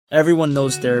Everyone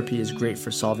knows therapy is great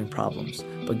for solving problems,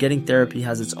 but getting therapy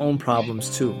has its own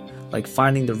problems too, like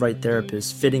finding the right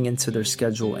therapist, fitting into their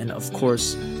schedule, and of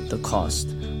course, the cost.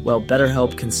 Well,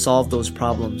 BetterHelp can solve those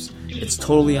problems. It's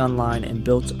totally online and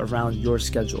built around your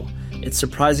schedule. It's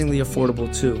surprisingly affordable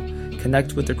too.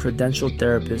 Connect with a credentialed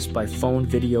therapist by phone,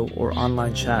 video, or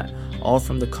online chat, all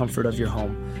from the comfort of your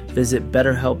home. Visit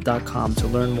BetterHelp.com to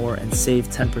learn more and save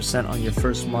 10% on your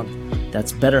first month.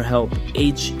 That's BetterHelp,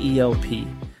 H-E-L-P.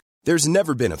 There's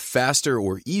never been a faster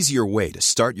or easier way to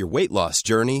start your weight loss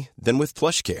journey than with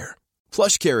PlushCare.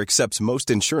 PlushCare accepts most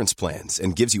insurance plans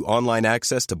and gives you online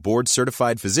access to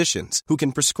board-certified physicians who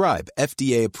can prescribe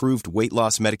FDA-approved weight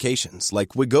loss medications like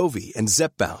Wegovy and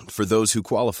Zepbound for those who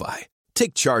qualify.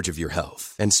 Take charge of your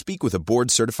health and speak with a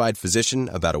board-certified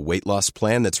physician about a weight loss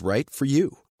plan that's right for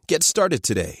you. Get started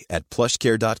today at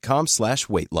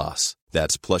plushcare.com/weight loss.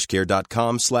 That's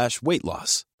plushcare.com/weight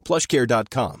loss.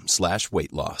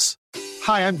 plushcare.com/weight loss.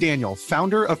 Hi, I'm Daniel,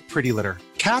 founder of Pretty Litter.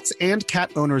 Cats and cat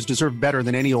owners deserve better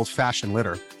than any old-fashioned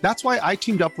litter. That's why I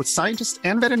teamed up with scientists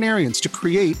and veterinarians to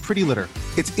create Pretty Litter.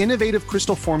 Its innovative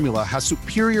crystal formula has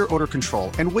superior odor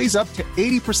control and weighs up to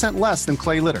 80% less than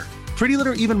clay litter. Pretty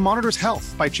Litter even monitors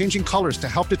health by changing colors to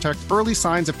help detect early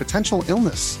signs of potential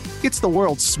illness. It's the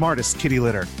world's smartest kitty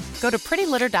litter. Go to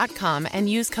prettylitter.com and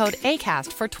use code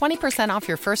ACAST for 20% off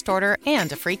your first order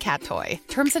and a free cat toy.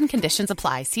 Terms and conditions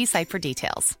apply. See site for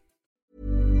details.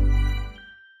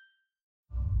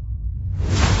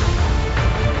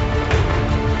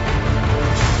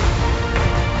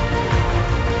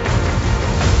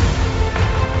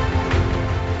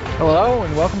 Hello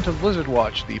and welcome to Blizzard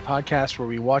Watch, the podcast where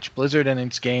we watch Blizzard and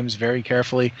its games very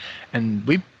carefully. And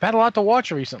we've had a lot to watch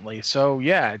recently, so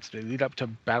yeah, it's the lead up to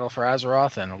Battle for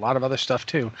Azeroth and a lot of other stuff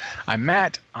too. I'm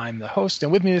Matt, I'm the host,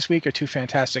 and with me this week are two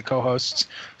fantastic co-hosts.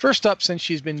 First up, since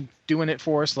she's been doing it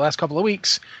for us the last couple of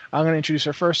weeks, I'm going to introduce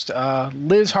her first,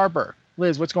 Liz Harper.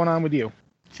 Liz, what's going on with you?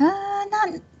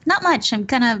 Not much. I'm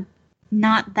kind of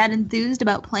not that enthused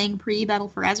about playing pre-Battle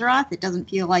for Azeroth. It doesn't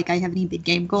feel like I have any big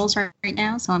game goals right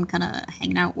now, so I'm kind of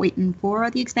hanging out waiting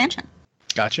for the expansion.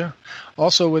 Gotcha.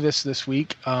 Also with us this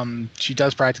week, she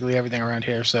does practically everything around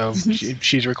here, so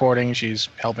she's recording, she's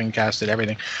helping cast it,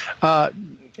 everything.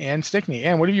 Ann Stickney.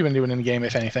 Ann, what have you been doing in the game,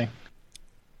 if anything?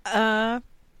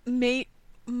 Mate,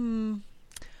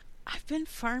 I've been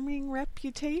farming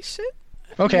reputation.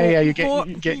 Okay, yeah, you're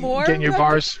getting your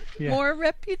bars. Yeah. More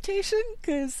reputation,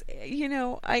 because,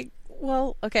 okay.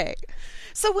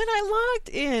 So when I logged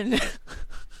in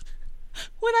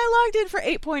for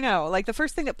 8.0, like the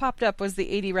first thing that popped up was the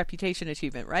 80 reputation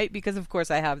achievement, right? Because of course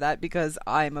I have that because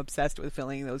I'm obsessed with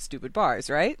filling those stupid bars,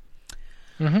 right?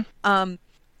 Mm-hmm.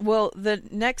 Well, the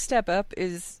next step up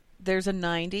is there's a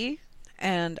 90.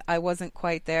 And I wasn't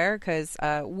quite there because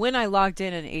when I logged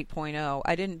in 8.0,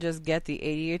 I didn't just get the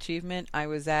 80 achievement. I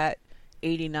was at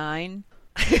 89.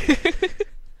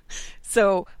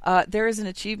 So there is an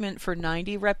achievement for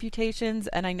 90 reputations.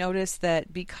 And I noticed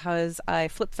that because I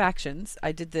flipped factions,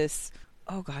 I did this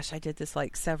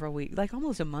like several weeks, like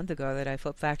almost a month ago that I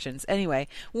flipped factions. Anyway,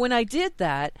 when I did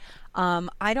that,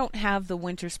 I don't have the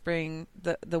Winter Spring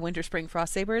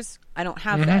Frost Sabers. I don't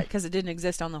have that because it didn't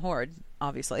exist on the Horde,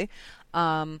 obviously.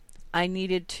 I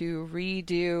needed to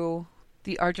redo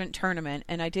the Argent tournament,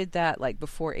 and I did that like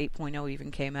before 8.0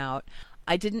 even came out.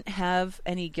 I didn't have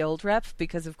any guild rep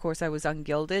because, of course, I was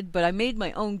ungilded, but I made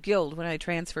my own guild when I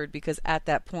transferred because at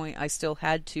that point I still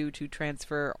had to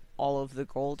transfer all of the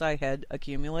gold I had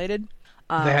accumulated.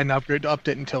 They hadn't upped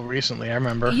it until recently, I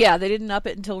remember. Yeah, they didn't up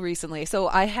it until recently. So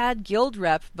I had guild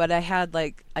rep, but I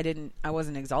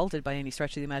wasn't exalted by any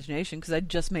stretch of the imagination because I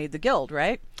just made the guild,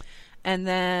 right? And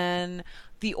then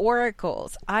the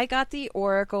oracles. I got the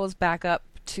oracles back up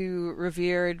to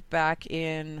revered back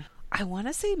in, I want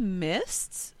to say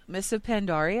Mists of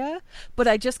Pandaria, but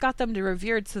I just got them to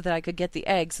revered so that I could get the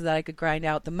egg so that I could grind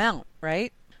out the mount,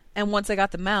 right? And once I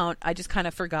got the mount, I just kind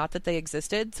of forgot that they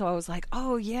existed. So I was like,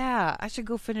 oh yeah, I should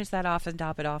go finish that off and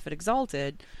top it off at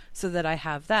Exalted so that I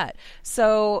have that.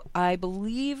 So I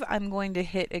believe I'm going to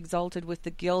hit Exalted with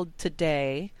the guild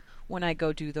today when I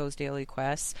go do those daily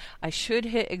quests. I should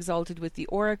hit Exalted with the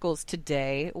oracles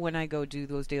today when I go do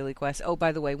those daily quests. Oh,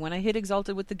 by the way, when I hit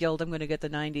Exalted with the guild, I'm going to get the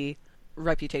 90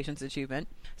 reputations achievement.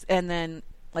 And then,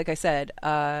 like I said,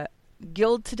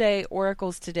 guild today,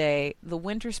 oracles today. The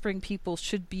Winter Spring people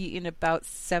should be in about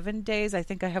 7 days. I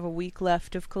think I have a week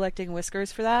left of collecting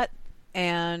whiskers for that.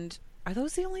 And are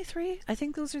those the only 3? I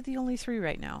think those are the only 3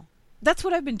 right now. That's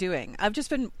what I've been doing. I've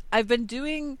been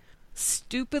doing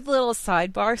stupid little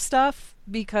sidebar stuff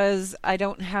because I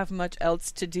don't have much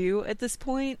else to do at this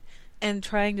point. And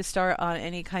trying to start on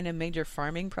any kind of major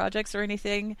farming projects or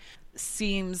anything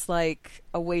seems like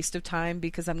a waste of time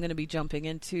because I'm going to be jumping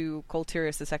into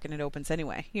Coltyrus the second it opens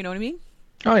anyway. You know what I mean?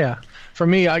 Oh, yeah. For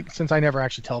me, since I never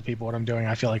actually tell people what I'm doing,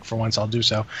 I feel like for once I'll do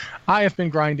so. I have been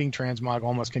grinding transmog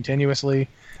almost continuously.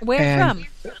 Where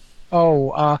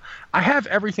from? I have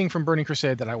everything from Burning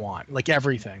Crusade that I want. Like,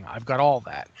 everything. I've got all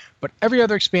that. But every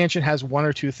other expansion has one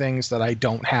or two things that I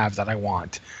don't have that I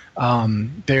want.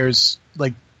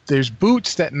 There's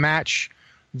boots that match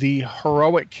the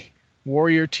heroic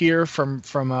warrior tier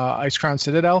from Ice Crown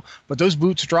Citadel, but those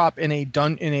boots drop in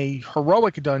a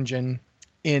heroic dungeon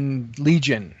in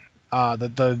Legion,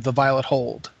 the Violet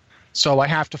Hold. So I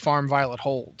have to farm Violet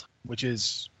Hold, which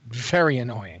is very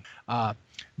annoying.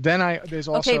 There's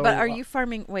also... Okay, but are you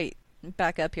farming... Wait,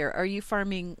 back up here. Are you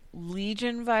farming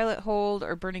Legion Violet Hold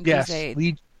or Burning Crusade?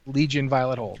 Yes, Legion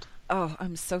Violet Hold. Oh,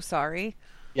 I'm so sorry.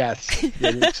 Yes,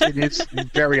 it is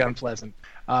very unpleasant.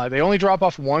 They only drop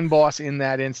off one boss in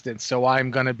that instance, so I'm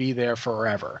going to be there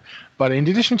forever. But in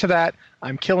addition to that,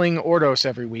 I'm killing Ordos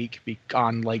every week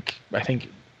on, like, I think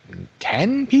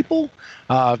 10 people,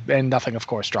 and nothing, of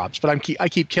course, drops. But I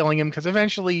keep killing him because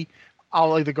eventually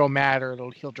I'll either go mad or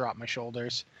he'll drop my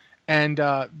shoulders. And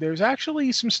there's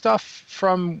actually some stuff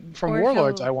from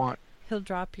Warlords I want. He'll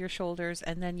drop your shoulders,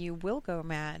 and then you will go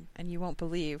mad, and you won't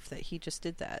believe that he just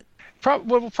did that. What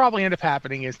will probably end up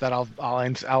happening is that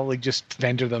I'll like just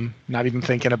vendor them, not even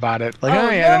thinking about it. Like,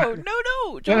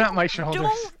 no! They're not my shoulders.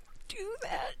 Don't do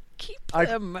that. Keep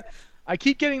them. I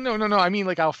keep getting no. I mean,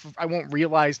 like I won't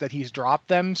realize that he's dropped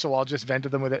them, so I'll just vendor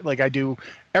them with it. Like I do,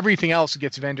 everything else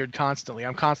gets vendored constantly.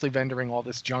 I'm constantly vendoring all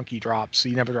this junk he drops. So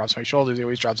he never drops my shoulders. He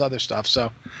always drops other stuff.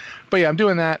 So, but yeah, I'm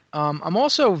doing that. I'm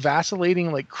also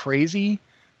vacillating like crazy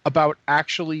about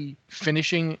actually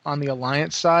finishing on the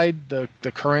Alliance side the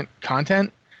current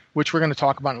content, which we're going to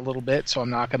talk about in a little bit. So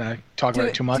I'm not going to talk about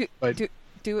it too much.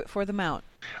 Do it for the mount.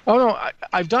 Oh no,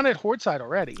 I've done it Horde side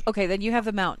already. Okay, then you have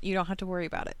the mount. You don't have to worry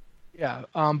about it. Yeah,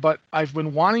 but I've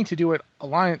been wanting to do it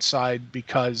Alliance side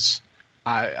because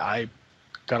I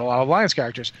got a lot of Alliance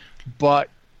characters, but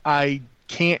I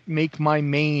can't make my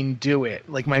main do it.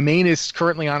 Like my main is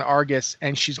currently on Argus,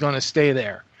 and she's going to stay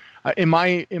there. In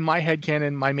my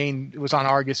headcanon, my main was on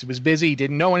Argus. It was busy,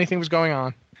 didn't know anything was going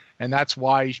on, and that's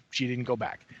why she didn't go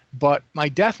back. But my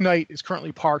Death Knight is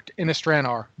currently parked in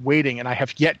Astranar, waiting, and I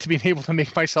have yet to be able to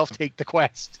make myself take the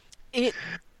quest. It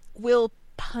will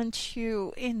punch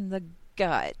you in the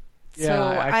gut. Yeah,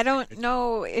 so I don't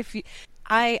know if you...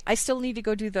 I still need to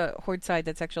go do the Horde side.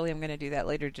 I'm going to do that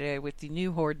later today with the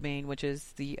new Horde main, which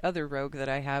is the other rogue that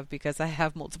I have, because I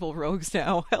have multiple rogues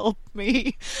now. Help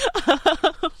me.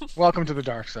 Welcome to the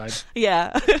dark side.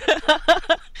 Yeah.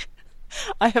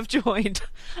 I have joined.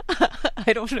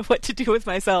 I don't know what to do with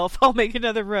myself. I'll make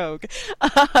another rogue.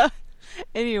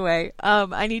 Anyway,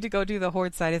 I need to go do the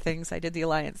Horde side of things. I did the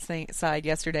Alliance side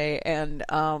yesterday, and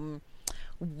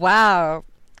wow,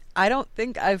 I don't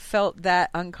think I've felt that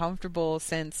uncomfortable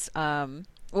since.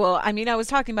 Well, I mean, I was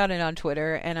talking about it on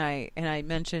Twitter, and I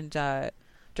mentioned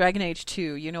Dragon Age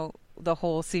 2. You know, the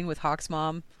whole scene with Hawk's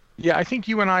mom. Yeah, I think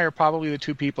you and I are probably the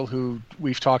two people who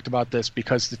we've talked about this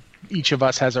because each of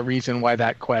us has a reason why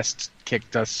that quest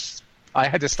kicked us. I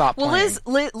had to stop playing.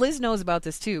 Liz knows about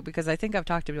this too, because I think I've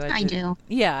talked about it. I do.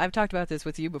 Yeah, I've talked about this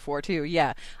with you before too.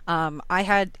 Yeah. That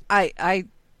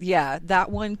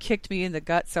one kicked me in the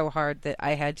gut so hard that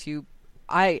I had to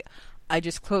I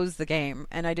just closed the game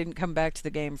and I didn't come back to the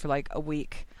game for like a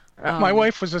week. My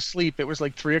wife was asleep. It was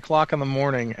like 3:00 in the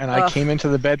morning, and I came into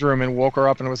the bedroom and woke her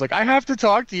up and was like, I have to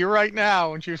talk to you right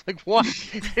now. And she was like, what?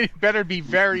 It better be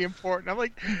very important. I'm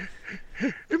like,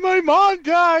 my mom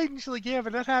died. And she's like, yeah,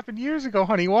 but that happened years ago,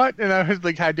 honey. What? And I was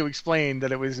like, had to explain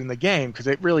that it was in the game because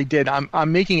it really did.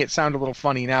 I'm making it sound a little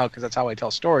funny now because that's how I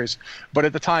tell stories. But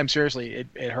at the time, seriously,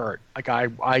 it hurt. Like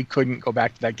I couldn't go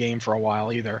back to that game for a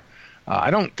while either.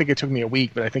 I don't think it took me a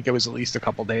week, but I think it was at least a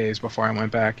couple days before I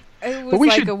went back. It was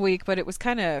like a week, but it was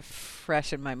kind of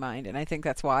fresh in my mind, and I think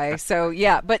that's why. So,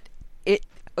 yeah, but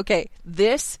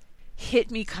this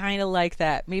hit me kind of like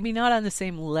that. Maybe not on the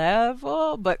same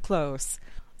level, but close.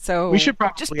 So we should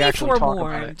probably just be actually forewarned.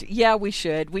 talk about it. Yeah, we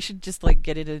should. We should just like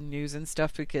get it in the news and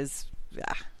stuff because,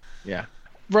 yeah.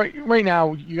 Right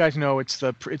now, you guys know it's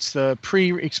the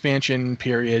pre-expansion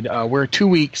period. We're 2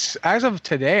 weeks as of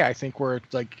today. I think we're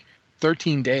like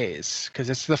 13 days because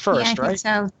it's the first, yeah, I right?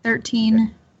 think so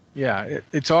 13. Yeah,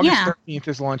 it's August 13th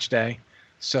is launch day.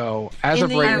 So as in of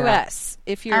the right US,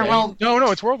 now, if you're no,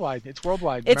 it's worldwide. It's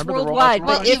worldwide. It's Remember worldwide. The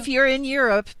But if you're in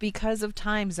Europe, because of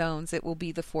time zones, it will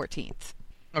be the 14th.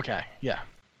 Okay, yeah.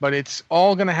 but it's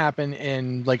all going to happen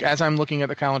in, like, as I'm looking at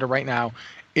the calendar right now,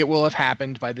 it will have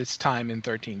happened by this time in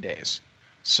 13 days.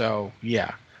 So,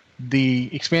 yeah. The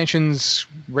expansion's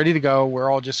ready to go. We're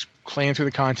all just playing through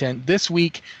the content. This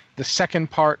week, the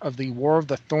second part of the War of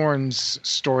the Thorns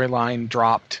storyline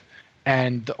dropped,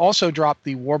 and also dropped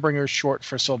the Warbringers short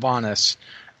for Sylvanas.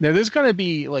 Now, there's going to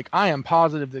be, like, I am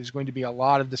positive there's going to be a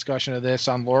lot of discussion of this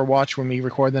on Lore Watch when we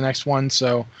record the next one,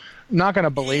 so I'm not going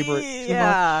to belabor it too much.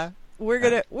 Yeah, we're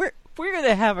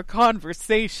gonna have a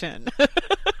conversation.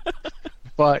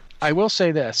 But I will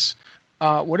say this: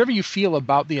 whatever you feel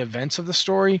about the events of the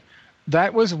story,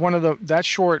 that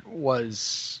short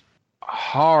was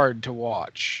hard to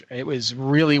watch. It was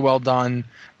really well done.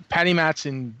 Patty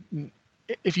Mattson,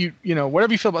 if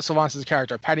whatever you feel about Sylvanas as a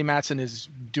character, Patty Mattson is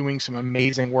doing some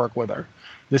amazing work with her.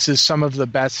 This is some of the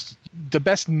best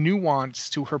nuance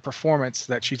to her performance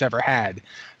that she's ever had.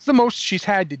 It's the most she's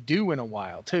had to do in a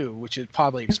while too, which it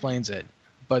probably explains it.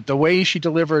 But the way she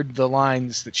delivered the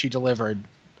lines that she delivered,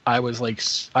 I was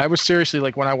seriously,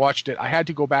 like, when I watched it, I had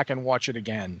to go back and watch it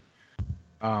again.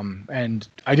 And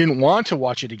I didn't want to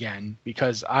watch it again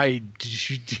because I'm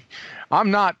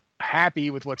not happy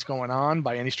with what's going on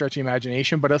by any stretch of the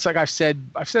imagination. But it's like I've said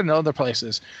in other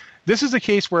places, this is a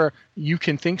case where you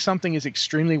can think something is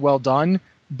extremely well done,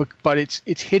 but it's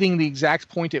hitting the exact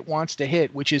point it wants to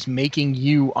hit, which is making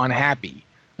you unhappy.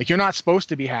 Like, you're not supposed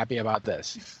to be happy about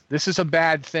this. This is a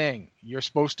bad thing. You're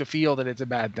supposed to feel that it's a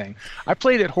bad thing. I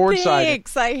played it horde side.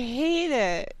 Thanks, I hate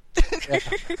it. Yeah.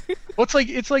 Well,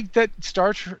 it's like that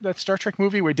Star Trek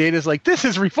movie where Data's like, "This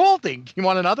is revolting. You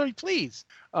want another, please?"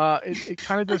 It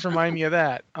kind of does remind me of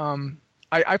that.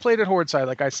 I played it horde side,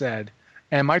 like I said,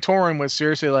 and my Tauren was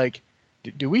seriously like,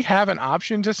 "Do we have an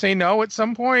option to say no at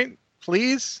some point,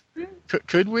 please?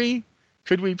 Could we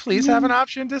please have an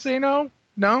option to say no?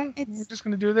 No, we're just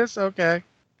going to do this, okay?"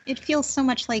 It feels so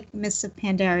much like Mists of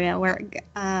Pandaria, where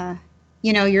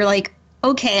you're like,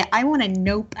 okay, I want to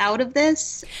nope out of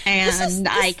this, and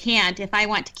I can't if I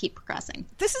want to keep progressing.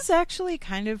 This is actually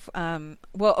kind of,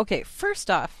 okay, first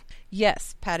off,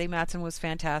 yes, Patty Mattson was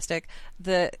fantastic.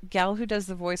 The gal who does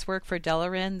the voice work for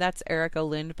Delarin, that's Erica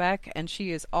Lindbeck, and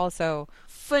she is also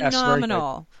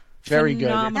phenomenal. Yes, very good.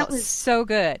 Phenomenal. That was so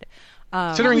good.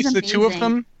 Considering it's the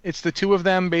two of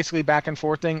them basically back and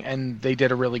forthing, and they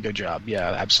did a really good job.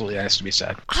 Yeah, absolutely, that has to be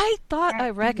said. I thought I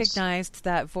recognized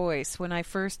that voice when I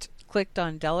first clicked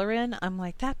on Delarin. I'm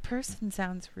like, that person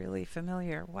sounds really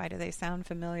familiar. Why do they sound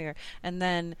familiar? And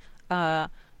then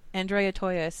Andrea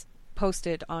Toyas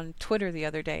posted on Twitter the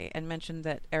other day and mentioned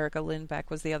that Erica Lindbeck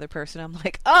was the other person. I'm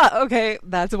like, okay,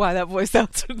 that's why that voice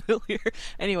sounds familiar.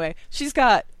 Anyway, she's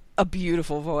got a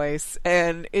beautiful voice,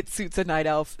 and it suits a night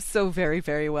elf so very,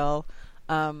 very well.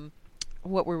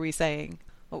 What were we saying?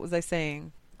 What was I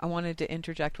saying? I wanted to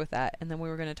interject with that, and then we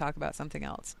were going to talk about something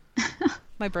else.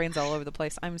 My brain's all over the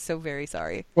place. I'm so very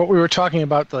sorry. What we were talking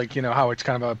about, like, how it's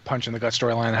kind of a punch in the gut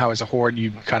storyline, how as a horde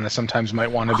you kind of sometimes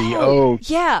might want to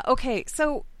be, Yeah, okay.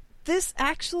 So this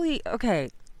actually,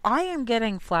 I am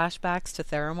getting flashbacks to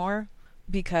Theramore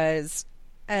because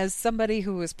as somebody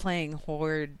who was playing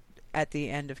horde at the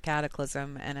end of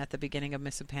Cataclysm and at the beginning of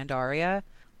Mists of Pandaria,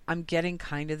 I'm getting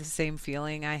kind of the same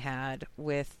feeling I had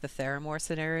with the Theramore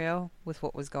scenario, with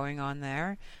what was going on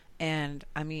there. And,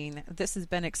 I mean, this has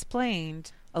been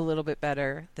explained a little bit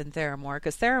better than Theramore,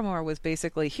 because Theramore was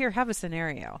basically, here, have a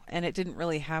scenario. And it didn't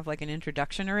really have, like, an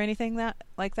introduction or anything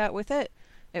like that with it.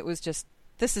 It was just,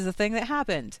 this is a thing that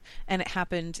happened. And it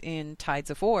happened in Tides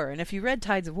of War. And if you read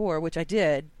Tides of War, which I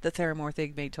did, the Theramore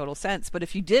thing made total sense. But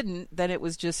if you didn't, then it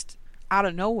was just out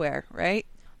of nowhere, right?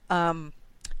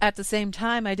 At the same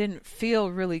time, I didn't feel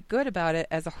really good about it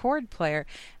as a horde player.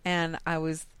 And I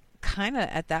was kind of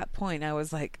at that point, I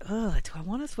was like, do I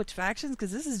want to switch factions?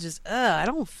 Because this is just, I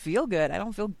don't feel good. I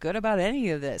don't feel good about any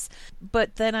of this.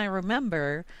 But then I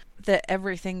remember that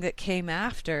everything that came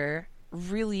after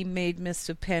really made Mists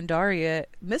of Pandaria.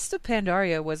 Mists of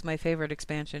Pandaria was my favorite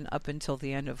expansion up until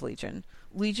the end of Legion.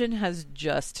 Legion has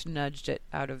just nudged it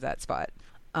out of that spot.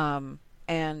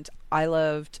 And I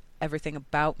loved everything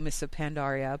about Mists of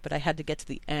Pandaria, but I had to get to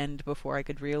the end before I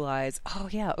could realize,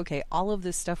 all of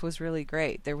this stuff was really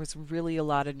great. There was really a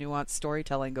lot of nuanced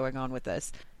storytelling going on with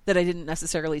this that I didn't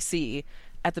necessarily see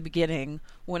at the beginning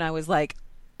when I was like,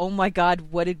 oh my god,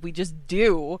 what did we just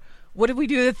do? What did we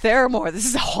do to Theramore? This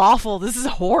is awful. This is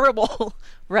horrible,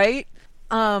 right?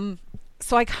 So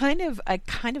I kind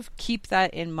of keep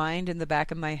that in mind in the back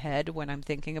of my head when I'm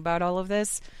thinking about all of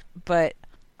this, but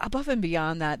above and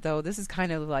beyond that, though, this is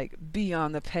kind of like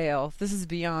beyond the pale. This is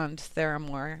beyond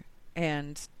Theramore,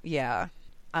 and yeah,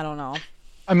 I don't know.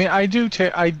 I mean, I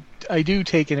I do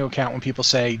take into account when people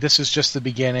say this is just the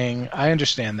beginning. I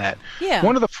understand that. Yeah.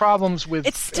 One of the problems with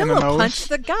it's still MMOs, a punch to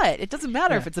the gut. It doesn't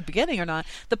matter if Yeah. it's a beginning or not.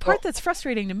 The part that's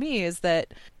frustrating to me is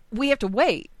that we have to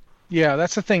wait. Yeah,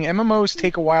 that's the thing. MMOs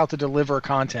take a while to deliver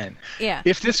content. Yeah.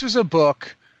 If this was a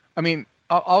book, I mean,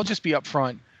 I'll just be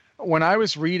upfront. When I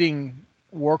was reading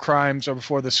War Crimes or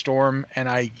Before the Storm and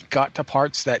I got to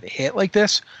parts that hit like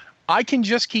this, I can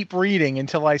just keep reading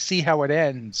until I see how it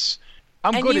ends.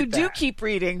 I'm and good you at do that. keep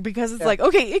reading because it's like,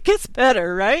 okay, it gets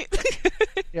better, right?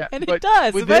 Yeah, and but it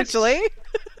does with eventually.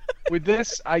 With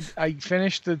this, I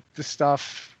finished the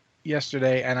stuff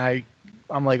yesterday, and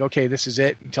I'm like, okay, this is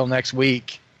it until next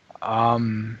week.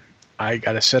 I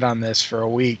got to sit on this for a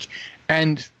week,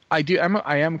 and I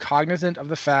am cognizant of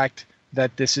the fact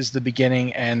that this is the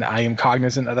beginning, and I am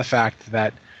cognizant of the fact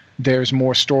that there's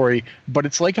more story. But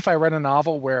it's like if I read a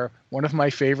novel where one of my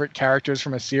favorite characters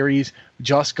from a series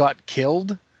just got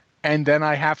killed, and then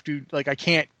I have to, like, I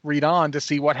can't read on to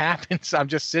see what happens. I'm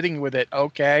just sitting with it.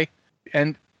 Okay.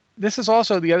 And this is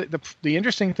also the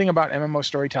interesting thing about MMO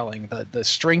storytelling. The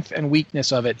strength and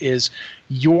weakness of it is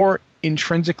you're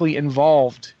intrinsically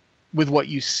involved with what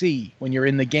you see when you're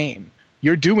in the game.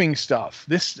 You're doing stuff.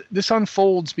 This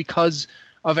unfolds because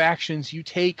of actions you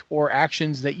take or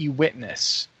actions that you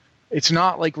witness. It's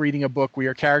not like reading a book where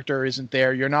your character isn't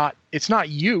there. It's not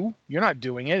you. You're not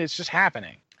doing it. It's just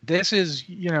happening. This is,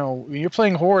 when you're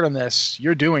playing Horde on this,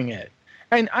 you're doing it.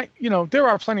 And there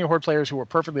are plenty of Horde players who are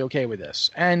perfectly okay with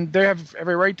this, and they have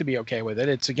every right to be okay with it.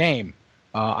 It's a game.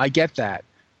 I get that.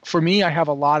 For me, I have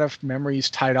a lot of memories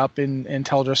tied up in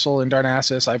Teldrassil and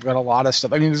Darnassus. I've got a lot of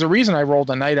stuff. I mean, there's a reason I rolled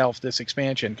a Night Elf this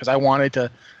expansion, because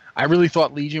I really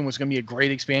thought Legion was going to be a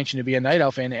great expansion to be a Night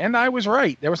Elf in, and I was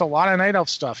right. There was a lot of Night Elf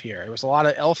stuff here. There was a lot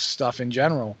of Elf stuff in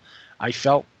general. I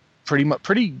felt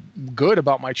pretty good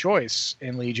about my choice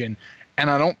in Legion, and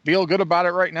I don't feel good about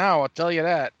it right now. I'll tell you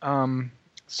that.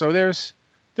 So there's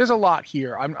a lot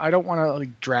here. I don't want to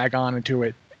drag on into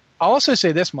it. I'll also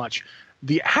say this much: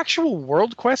 the actual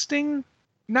world questing,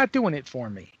 not doing it for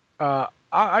me.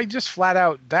 I just flat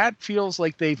out, that feels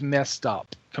like they've messed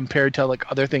up compared to like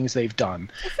other things they've done.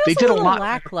 It feels a little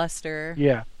lackluster.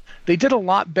 Yeah, they did a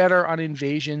lot better on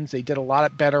Invasions. They did a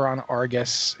lot better on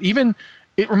Argus. Even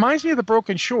it reminds me of the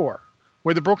Broken Shore,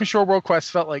 where the Broken Shore world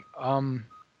quest felt like,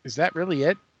 is that really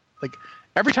it? Like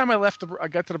every time I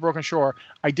got to the Broken Shore,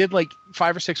 I did like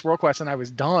 5 or 6 world quests and I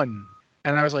was done.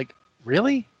 And I was like,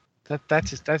 really?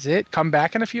 That's it? Come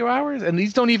back in a few hours? And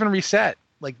these don't even reset.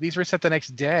 Like these reset the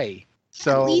next day.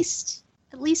 So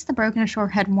At least the Broken Shore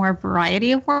had more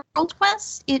variety of world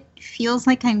quests. It feels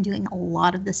like I'm doing a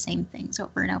lot of the same things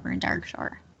over and over in Dark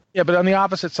Shore. Yeah, but on the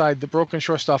opposite side, the Broken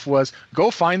Shore stuff was go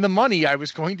find the money I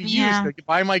was going to use to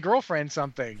buy my girlfriend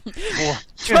something.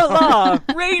 Tra-la,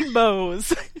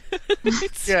 rainbows.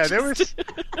 Yeah, there was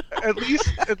at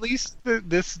least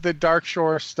the Dark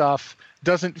Shore stuff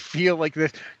doesn't feel like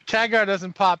this. Khadgar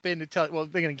doesn't pop in to tell. Well,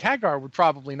 thinking Khadgar would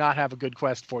probably not have a good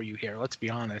quest for you here. Let's be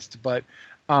honest, but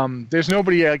there's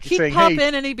nobody saying, He'd pop "Hey."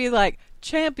 in and he'd be like,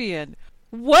 "Champion,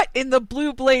 what in the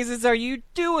blue blazes are you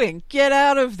doing? Get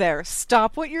out of there!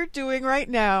 Stop what you're doing right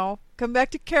now. Come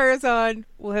back to Karazhan.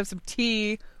 We'll have some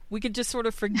tea. We can just sort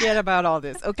of forget about all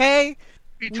this, okay?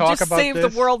 We just saved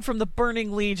the world from the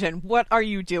burning Legion. What are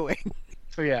you doing?"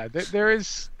 So yeah,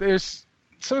 there's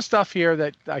some stuff here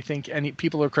that I think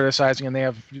people are criticizing, and they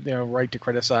have their right to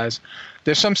criticize.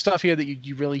 There's some stuff here that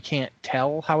you really can't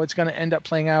tell how it's going to end up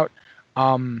playing out.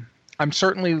 I'm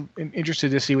certainly interested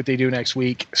to see what they do next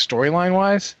week,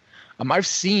 storyline-wise. I've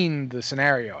seen the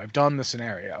scenario. I've done the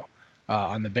scenario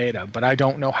on the beta, but I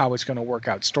don't know how it's going to work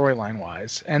out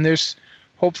storyline-wise. And there's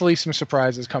hopefully some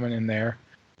surprises coming in there.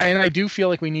 And I do feel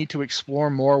like we need to explore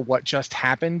more what just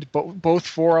happened, both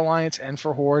for Alliance and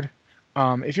for Horde.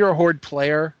 If you're a Horde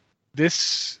player,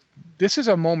 this is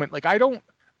a moment. Like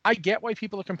I get why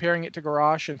people are comparing it to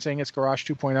Garrosh and saying it's Garrosh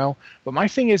 2.0, but my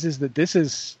thing is that this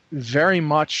is very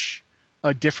much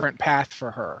a different path for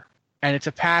her, and it's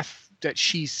a path that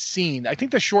she's seen. I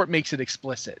think the short makes it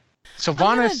explicit.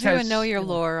 Sylvanas I'm gonna do a Know Your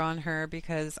Lore on her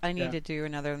because I need to do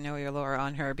another Know Your Lore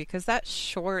on her because that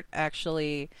short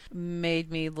actually made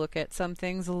me look at some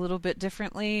things a little bit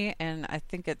differently, and I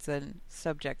think it's a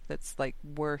subject that's like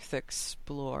worth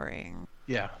exploring.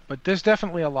 Yeah, but there's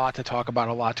definitely a lot to talk about,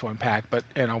 a lot to unpack. But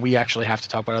we actually have to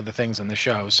talk about other things in the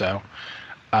show. So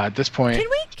at this point, can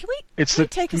we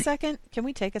take a second? Can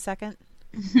we take a second?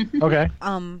 Okay.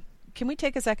 Can we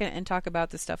take a second and talk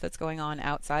about the stuff that's going on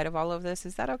outside of all of this?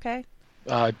 Is that okay?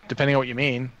 Depending on what you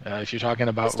mean. If you're talking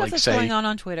about, the stuff like, that's say, going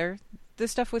on Twitter, the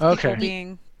stuff with people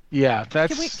being. Yeah,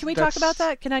 Can we talk about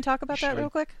that? Can I talk about that real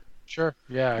quick? Sure.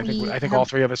 Yeah, I think have... all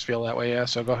three of us feel that way. Yeah.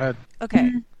 So go ahead.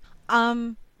 Okay.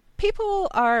 People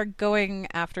are going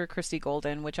after Christy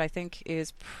Golden, which I think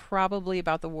is probably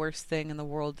about the worst thing in the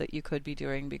world that you could be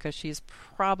doing, because she's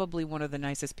probably one of the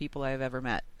nicest people I've ever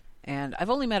met. And I've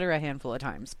only met her a handful of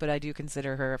times, but I do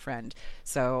consider her a friend.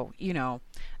 So,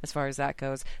 as far as that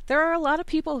goes, there are a lot of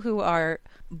people who are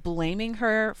blaming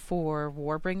her for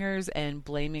Warbringers and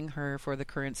blaming her for the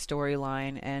current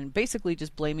storyline and basically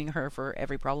just blaming her for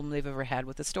every problem they've ever had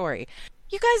with the story.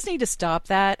 You guys need to stop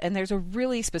that, and there's a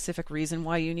really specific reason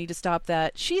why you need to stop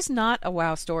that. She's not a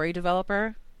WoW story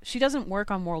developer. She doesn't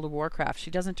work on World of Warcraft. She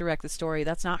doesn't direct the story.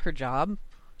 That's not her job.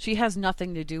 She has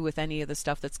nothing to do with any of the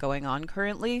stuff that's going on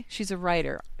currently. She's a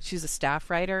writer. She's a staff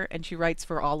writer, and she writes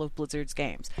for all of Blizzard's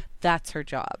games. That's her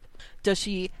job. Does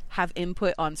she have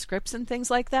input on scripts and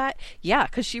things like that? Yeah,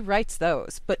 because she writes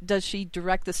those. But does she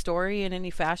direct the story in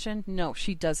any fashion? No,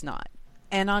 she does not.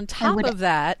 And on top of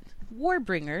that,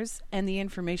 Warbringers and the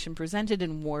information presented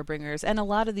in Warbringers and a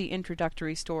lot of the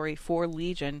introductory story for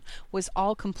Legion was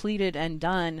all completed and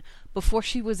done before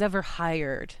she was ever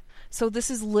hired. So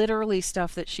this is literally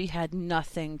stuff that she had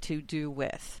nothing to do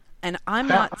with. And I'm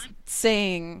not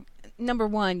saying, number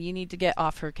one, you need to get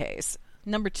off her case.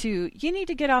 Number two, you need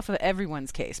to get off of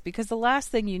everyone's case, because the last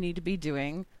thing you need to be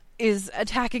doing is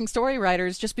attacking story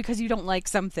writers just because you don't like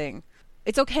something.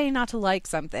 It's okay not to like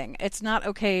something. It's not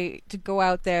okay to go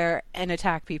out there and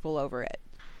attack people over it.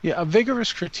 Yeah, a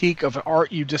vigorous critique of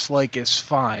art you dislike is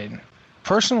fine.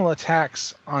 Personal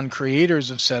attacks on creators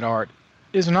of said art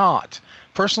is not.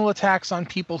 Personal attacks on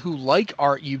people who like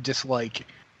art you dislike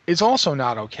is also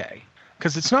not okay.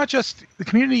 Because it's not just, the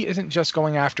community isn't just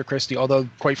going after Christie, although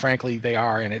quite frankly they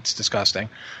are, and it's disgusting.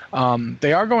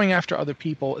 They are going after other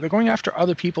people. They're going after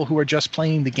other people who are just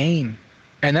playing the game.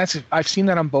 And I've seen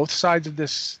that on both sides of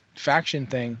this faction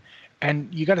thing, and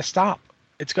you got to stop.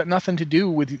 It's got nothing to do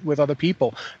with other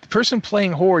people. The person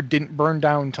playing Horde didn't burn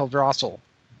down Teldrassil.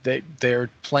 They're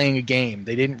playing a game.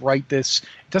 They didn't write this.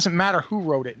 It doesn't matter who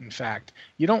wrote it, in fact.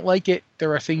 You don't like it,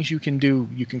 there are things you can do.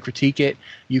 You can critique it.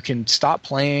 You can stop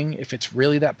playing. If it's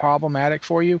really that problematic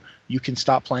for you, you can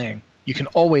stop playing. You can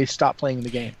always stop playing the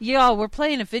game. Yeah, we're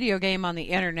playing a video game on the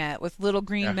internet with little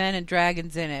green men and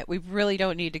dragons in it. We really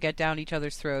don't need to get down each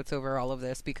other's throats over all of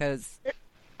this, because...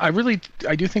 I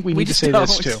do think we need to say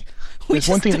this too. There's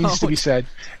one thing that needs to be said.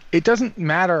 It doesn't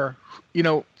matter,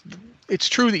 it's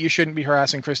true that you shouldn't be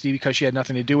harassing Christie because she had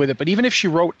nothing to do with it, but even if she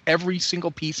wrote every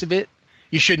single piece of it,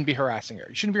 you shouldn't be harassing her.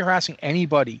 You shouldn't be harassing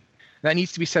anybody. That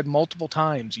needs to be said multiple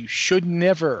times. You should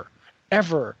never,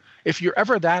 ever, if you're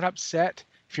ever that upset,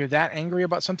 if you're that angry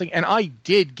about something, and I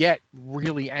did get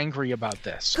really angry about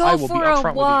this. Go I will for be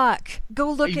upfront a walk.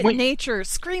 Go look at nature.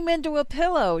 Scream into a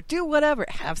pillow. Do whatever.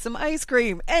 Have some ice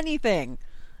cream. Anything.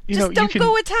 Just don't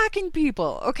go attacking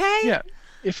people, okay? Yeah.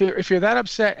 If you're that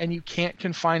upset and you can't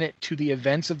confine it to the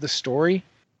events of the story,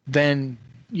 then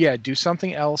yeah, do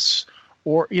something else.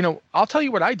 Or I'll tell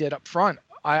you what I did up front.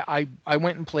 I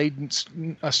went and played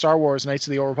Star Wars: Knights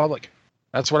of the Old Republic.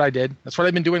 That's what I did. That's what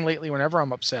I've been doing lately whenever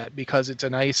I'm upset, because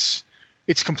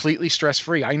it's completely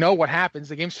stress-free. I know what happens.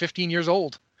 The game's 15 years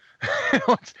old.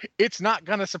 It's not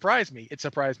going to surprise me. It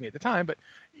surprised me at the time, but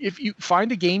if you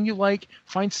find a game you like,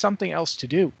 find something else to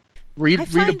do. Read a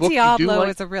book Diablo you do like.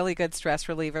 is a really good stress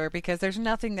reliever, because there's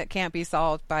nothing that can't be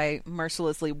solved by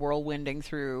mercilessly whirlwinding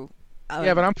through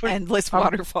endless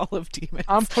waterfall of demons.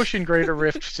 I'm pushing Greater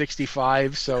Rift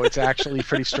 65, so it's actually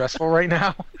pretty stressful right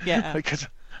now. Yeah. Because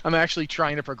I'm actually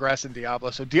trying to progress in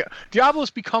Diablo. So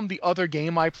Diablo's become the other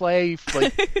game I play,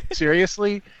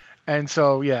 seriously. And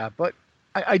so, yeah. But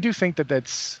I do think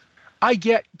that's... I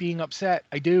get being upset.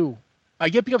 I do. I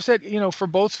get being upset, for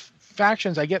both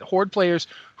factions. I get Horde players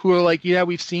who are like, yeah,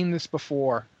 we've seen this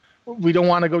before. We don't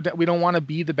want to go. We don't want to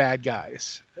be the bad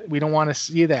guys. We don't want to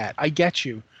see that. I get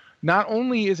you. Not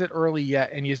only is it early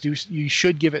yet, and you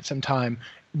should give it some time.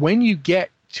 When you get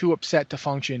too upset to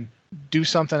function, do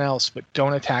something else, but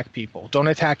don't attack people. Don't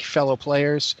attack fellow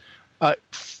players.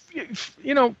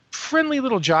 Friendly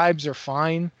little jibes are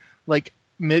fine. Like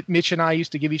Mitch and I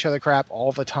used to give each other crap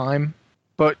all the time,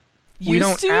 but we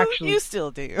don't actually. You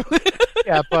still do.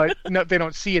 Yeah, but no, they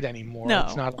don't see it anymore. No.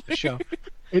 It's not on the show.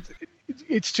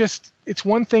 It's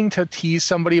one thing to tease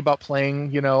somebody about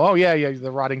playing, oh yeah,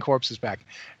 the rotting corpse is back.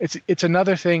 It's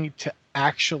another thing to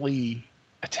actually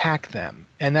attack them.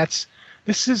 And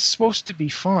this is supposed to be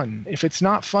fun. If it's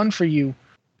not fun for you,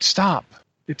 stop.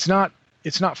 It's not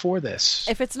for this.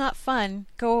 If it's not fun,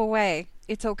 go away.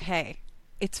 It's okay.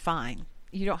 It's fine.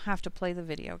 You don't have to play the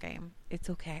video game. It's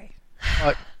okay.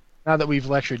 But now that we've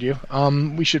lectured you,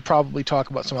 we should probably talk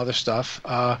about some other stuff.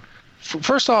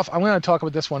 First off, I'm going to talk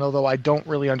about this one, although I don't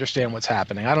really understand what's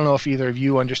happening. I don't know if either of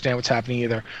you understand what's happening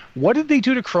either. What did they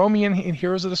do to Chromie in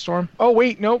Heroes of the Storm? Oh,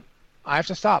 wait, nope. I have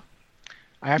to stop.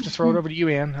 I have to throw it over to you,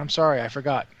 Anne. I'm sorry, I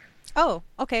forgot. Oh,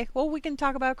 okay. Well, we can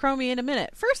talk about Chromie in a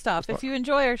minute. First off, if you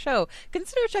enjoy our show,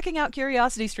 consider checking out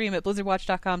Curiosity Stream at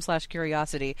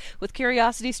blizzardwatch.com/curiosity. With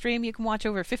Curiosity Stream, you can watch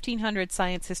over 1,500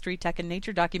 science, history, tech, and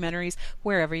nature documentaries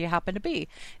wherever you happen to be.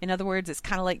 In other words, it's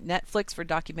kind of like Netflix for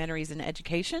documentaries and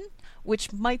education,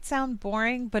 which might sound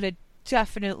boring, but it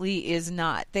definitely is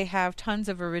not. They have tons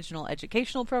of original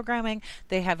educational programming.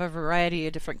 They have a variety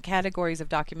of different categories of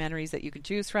documentaries that you can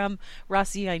choose from.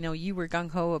 Rossi, I know you were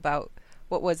gung-ho about...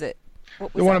 What was it?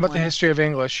 What was the one about the history of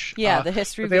English. Yeah, the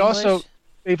history of English.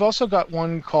 They've also got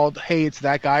one called Hey, It's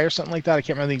That Guy or something like that. I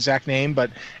can't remember the exact name,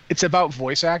 but it's about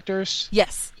voice actors.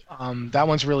 Yes. That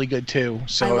one's really good too.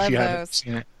 So if you haven't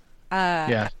seen it.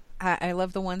 Yeah. I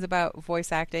love the ones about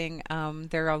voice acting.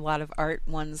 There are a lot of art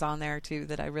ones on there too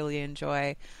that I really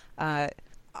enjoy. I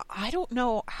don't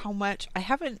know how much... I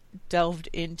haven't delved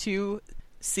into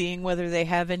seeing whether they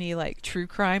have any like true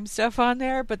crime stuff on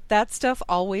there, but that stuff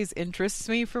always interests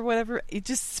me for whatever. It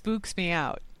just spooks me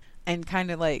out and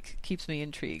kind of like keeps me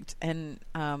intrigued. And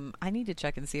I need to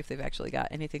check and see if they've actually got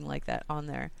anything like that on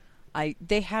there.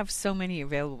 They have so many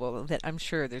available that I'm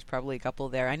sure there's probably a couple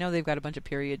there. I know they've got a bunch of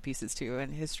period pieces too,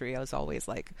 and history is always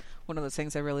like one of those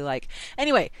things I really like.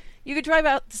 Anyway, you could try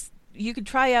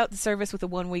out the service with a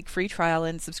 1-week free trial,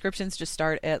 and subscriptions just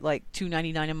start at like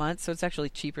 $2.99 a month, so it's actually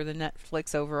cheaper than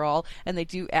Netflix overall, and they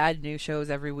do add new shows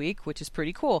every week, which is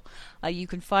pretty cool. You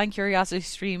can find Curiosity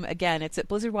Stream, again, it's at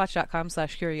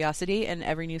blizzardwatch.com/curiosity, and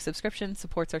every new subscription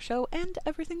supports our show and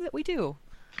everything that we do.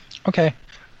 Okay.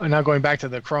 Now going back to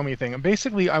the Chromie thing,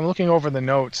 basically I'm looking over the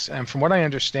notes, and from what I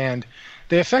understand,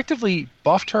 they effectively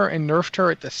buffed her and nerfed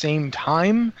her at the same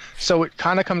time, so it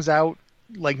kind of comes out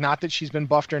like not that she's been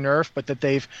buffed or nerfed, but that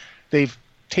they've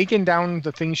taken down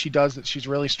the things she does that she's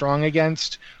really strong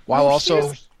against, while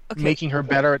also making her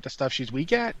better at the stuff she's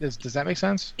weak at. Does that make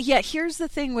sense? Yeah, here's the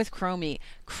thing with Chromie.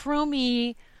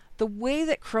 The way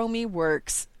that Chromie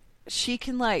works, she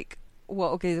can the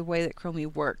way that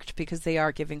Chromie worked, because they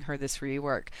are giving her this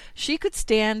rework. She could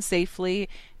stand safely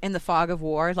in the fog of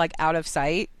war, like out of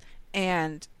sight,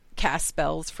 and cast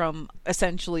spells from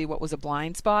essentially what was a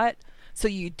blind spot. So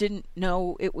you didn't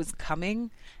know it was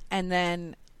coming, and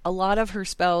then a lot of her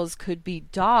spells could be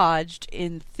dodged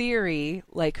in theory,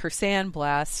 like her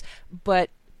Sandblast, but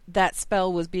that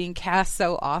spell was being cast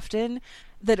so often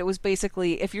that it was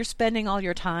basically, if you're spending all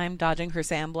your time dodging her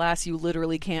Sandblast, you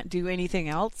literally can't do anything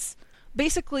else.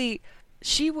 Basically,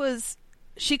 she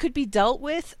could be dealt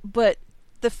with, but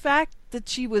the fact that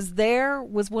she was there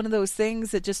was one of those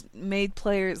things that just made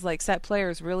players, like set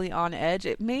players, really on edge.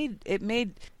 It made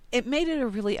it a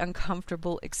really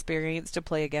uncomfortable experience to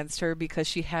play against her, because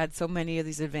she had so many of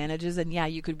these advantages, and yeah,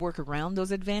 you could work around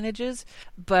those advantages,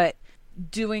 but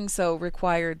doing so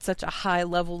required such a high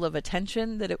level of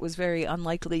attention that it was very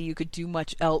unlikely you could do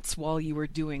much else while you were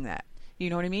doing that. You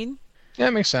know what I mean? Yeah,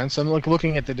 it makes sense. I'm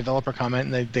looking at the developer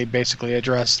comment, and they basically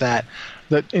address that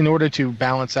in order to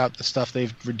balance out the stuff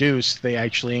they've reduced, they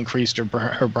actually increased her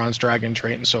Bronze Dragon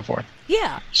trait and so forth.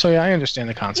 Yeah. So yeah, I understand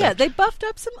the concept. Yeah, they buffed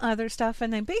up some other stuff,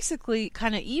 and they basically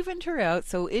kind of evened her out.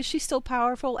 So is she still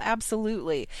powerful?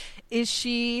 Absolutely. Is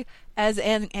she as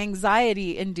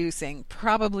anxiety-inducing?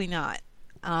 Probably not.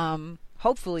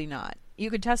 Hopefully not. You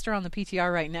could test her on the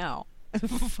PTR right now.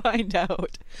 Find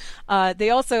out. They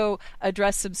also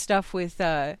addressed some stuff with,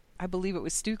 I believe it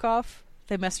was Stukov.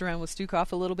 They messed around with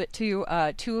Stukov a little bit too.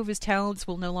 2 of his talents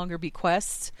will no longer be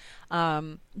quests.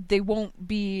 They won't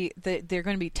be. They're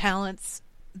going to be talents.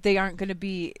 They aren't going to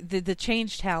be the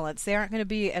change talents. They aren't going to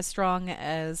be as strong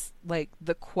as like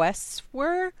the quests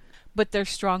were, but they're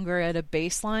stronger at a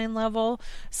baseline level.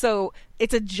 So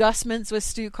it's adjustments with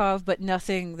Stukov, but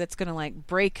nothing that's going to like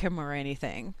break him or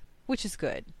anything, which is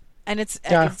good. And it's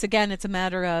a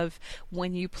matter of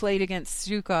when you played against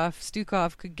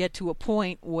Stukov could get to a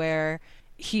point where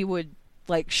he would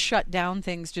like shut down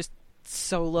things just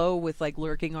solo with like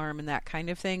lurking arm and that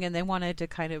kind of thing, and they wanted to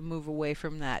kind of move away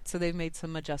from that, so they've made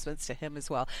some adjustments to him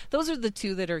as well. Those are the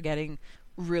 2 that are getting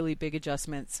really big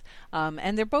adjustments,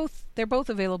 and they're both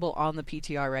available on the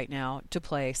PTR right now to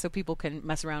play, so people can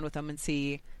mess around with them and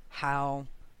see how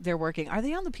they're working. Are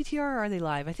they on the PTR or are they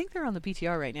live? I think they're on the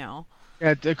PTR right now.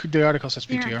 Yeah, the article says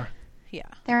PTR. Yeah.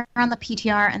 They're on the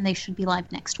PTR, and they should be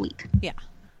live next week. Yeah.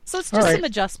 So it's just some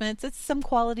adjustments. It's some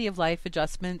quality of life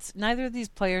adjustments. Neither of these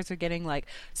players are getting like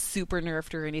super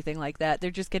nerfed or anything like that. They're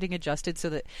just getting adjusted so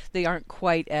that they aren't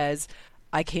quite as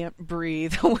I can't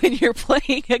breathe when you're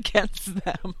playing against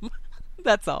them.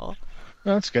 That's all.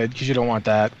 Well, that's good because you don't want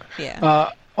that. Yeah.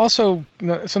 Also,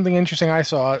 something interesting I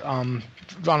saw on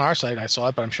our site. I saw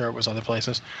it, but I'm sure it was other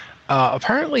places.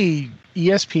 Apparently,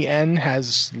 ESPN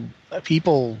has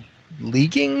people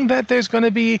leaking that there's going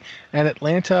to be an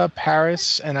Atlanta,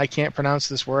 Paris, and I can't pronounce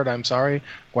this word. I'm sorry.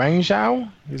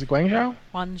 Guangzhou? Is it Guangzhou?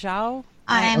 Guangzhou?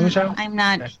 I'm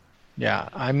not. Okay. Yeah,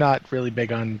 I'm not really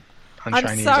big on I'm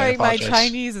Chinese. sorry, my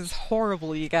Chinese is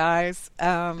horrible, you guys.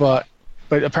 But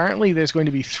apparently there's going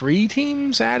to be 3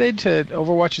 teams added to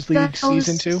Overwatch League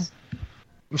Season 2.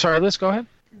 I'm sorry, Liz, go ahead.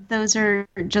 Those are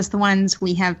just the ones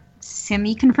we have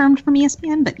semi-confirmed from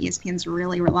ESPN, but ESPN's a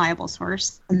really reliable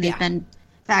source, and they've been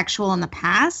factual in the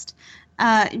past.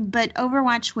 But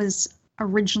Overwatch was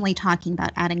originally talking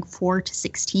about adding 4 to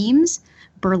 6 teams.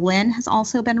 Berlin has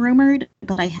also been rumored,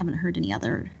 but I haven't heard any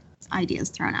other ideas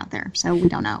thrown out there, so we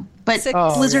don't know. But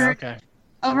Blizzard,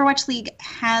 Overwatch League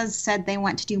has said they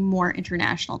want to do more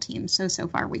international teams. So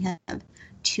far we have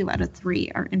 2 out of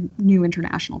 3 are new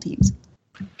international teams.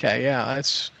 Okay, yeah,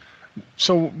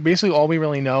 so basically all we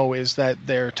really know is that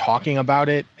they're talking about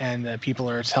it and that people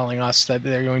are telling us that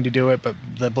they're going to do it, but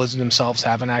the Blizzard themselves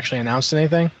haven't actually announced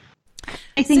anything.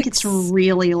 I think it's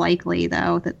really likely,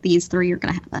 though, that these 3 are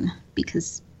going to happen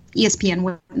because ESPN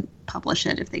wouldn't publish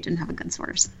it if they didn't have a good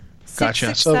source.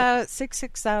 Gotcha.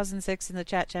 66006 in the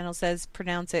chat channel says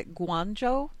pronounce it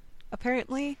Guangzhou,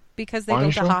 apparently, because they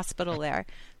built a hospital there.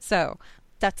 So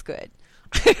that's good.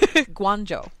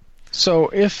 Guangzhou. So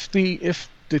if the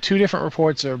 2 different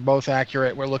reports are both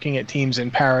accurate, we're looking at teams in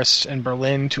Paris and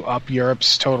Berlin to up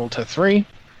Europe's total to 3,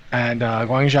 and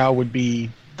Guangzhou would be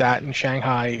that in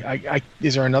Shanghai.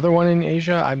 Is there another one in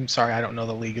Asia? I'm sorry, I don't know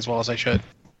the league as well as I should.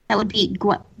 That would be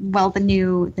the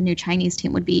new Chinese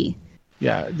team would be.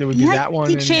 Yeah, there would be that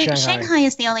one in Shanghai. Shanghai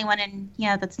is the only one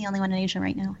that's the only one in Asia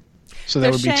right now. So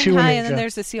there would be Shanghai, 2 in Asia. and then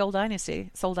there's the Seoul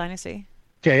Dynasty.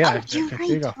 Okay, yeah. Oh, you're right. There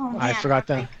you go. Oh, I forgot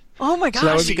that. Oh my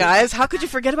gosh, you guys! How could you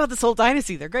forget about the Seoul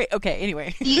Dynasty? They're great. Okay,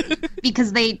 anyway.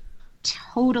 Because they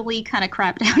totally kind of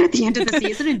crapped out at the end of the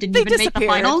season and didn't even make the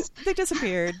finals. They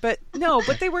disappeared, but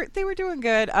they were doing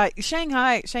good.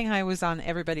 Shanghai was on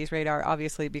everybody's radar,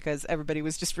 obviously, because everybody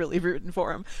was just really rooting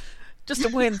for them, just to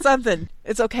win something.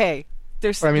 It's okay.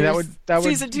 There's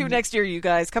season 2 next year. You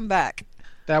guys come back.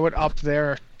 That would up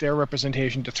their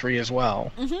representation to 3 as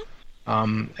well.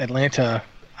 Mm-hmm. Atlanta.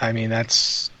 I mean,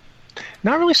 that's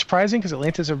not really surprising because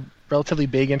Atlanta's a relatively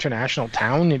big international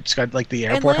town. It's got like the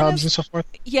airport hubs and so forth.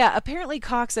 Yeah, apparently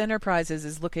Cox Enterprises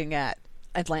is looking at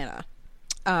Atlanta.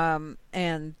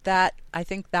 And that, I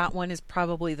think that one is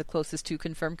probably the closest to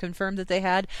confirmed that they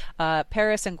had.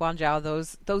 Paris and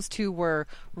Guangzhou, those 2 were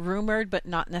rumored, but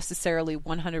not necessarily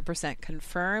 100%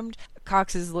 confirmed.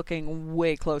 Cox is looking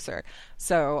way closer.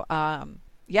 So,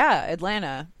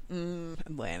 Atlanta.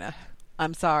 Atlanta.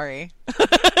 I'm sorry.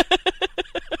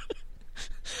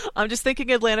 I'm just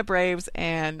thinking Atlanta Braves,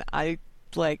 and I'm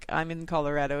in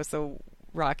Colorado, so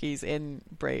Rockies and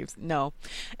Braves. No.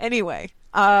 Anyway,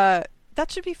 that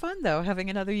should be fun, though, having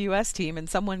another U.S. team and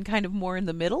someone kind of more in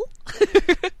the middle.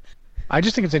 I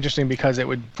just think it's interesting because it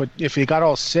would put, if you got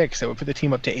all 6, it would put the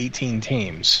team up to 18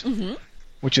 teams,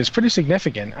 which is pretty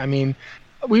significant. I mean,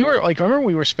 remember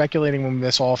we were speculating when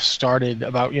this all started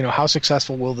about, how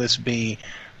successful will this be?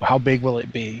 How big will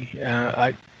it be?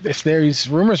 If these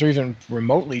rumors are even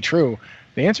remotely true,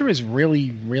 the answer is really,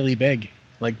 really big.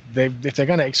 Like, if they're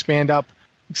going to expand up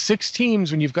 6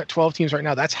 teams when you've got 12 teams right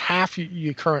now, that's half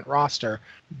your current roster.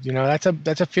 That's a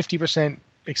 50%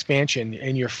 expansion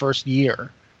in your first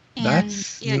year. And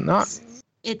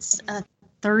it's a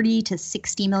 $30 to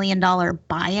 $60 million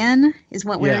buy-in is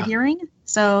what we're hearing.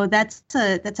 So that's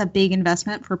a big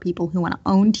investment for people who want to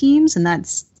own teams, and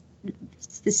this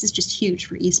is just huge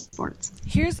for esports.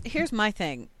 Here's my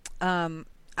thing. I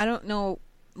don't know,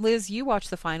 Liz, you watched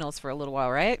the finals for a little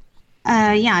while, right?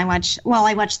 Yeah, I watched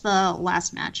the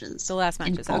last matches.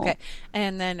 Okay.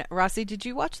 And then, Rossi, did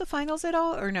you watch the finals at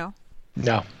all, or no?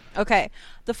 No. Okay.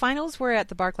 The finals were at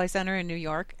the Barclays Center in New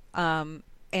York,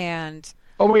 and...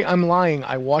 Oh, wait, I'm lying.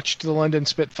 I watched the London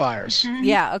Spitfires. Mm-hmm.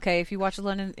 Yeah, okay. If you watched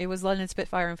London, it was London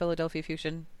Spitfire and Philadelphia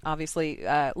Fusion, obviously.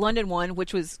 London won,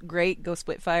 which was great. Go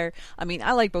Spitfire. I mean,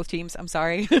 I like both teams. I'm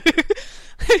sorry.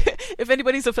 If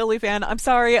anybody's a Philly fan, I'm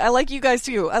sorry. I like you guys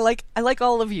too. I like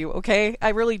all of you, okay? I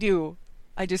really do.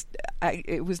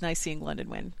 It was nice seeing London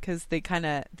win because they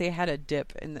had a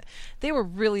dip, and they were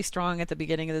really strong at the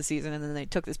beginning of the season, and then they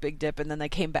took this big dip, and then they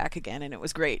came back again, and it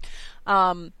was great.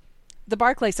 The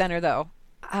Barclays Center, though,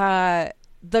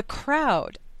 the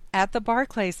crowd at the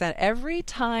Barclays Center, every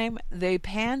time they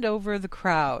panned over the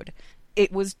crowd,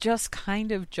 it was just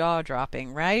kind of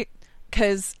jaw-dropping, right?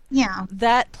 Because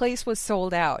that place was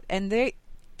sold out, and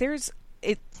there's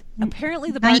it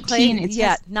apparently the 19, Barclay, it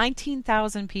says.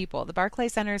 19,000 people. The Barclay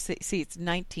Center seats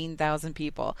 19,000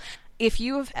 people. If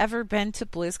you have ever been to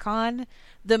BlizzCon,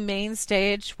 the main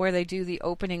stage where they do the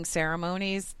opening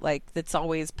ceremonies, like that's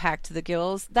always packed to the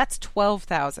gills, that's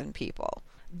 12,000 people.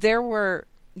 There were,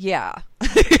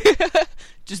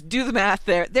 just do the math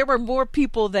there. There were more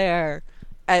people there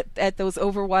at those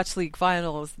Overwatch League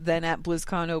finals than at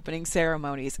BlizzCon opening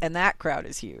ceremonies, and that crowd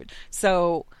is huge.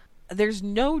 So there's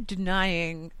no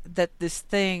denying that this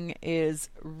thing is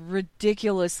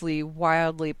ridiculously,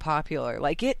 wildly popular.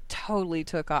 Like, it totally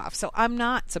took off. So I'm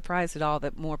not surprised at all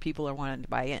that more people are wanting to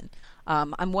buy in.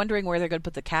 I'm wondering where they're going to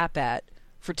put the cap at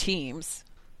for teams,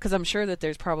 because I'm sure that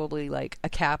there's probably like a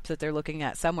cap that they're looking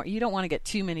at somewhere. You don't want to get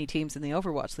too many teams in the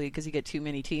Overwatch League, because you get too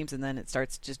many teams and then it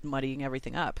starts just muddying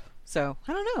everything up. So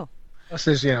I don't know. Plus,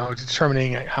 there's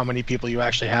determining how many people you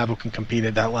actually have who can compete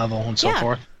at that level and so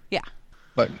forth. Yeah.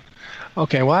 But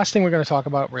okay, last thing we're going to talk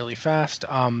about really fast.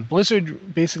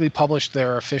 Blizzard basically published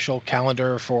their official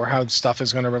calendar for how stuff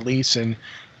is going to release in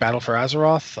Battle for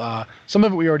Azeroth. Some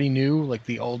of it we already knew, like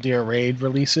the Uldir raid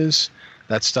releases.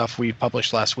 That stuff we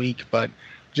published last week, but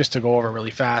just to go over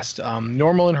really fast,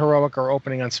 Normal and Heroic are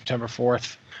opening on September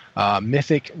 4th.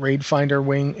 Mythic and Raidfinder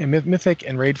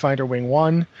Wing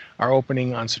 1 are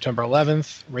opening on September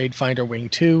 11th. Raidfinder Wing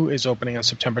 2 is opening on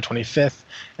September 25th.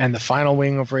 And the final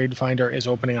wing of Raidfinder is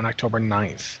opening on October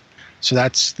 9th. So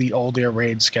that's the Uldir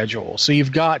raid schedule. So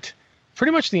you've got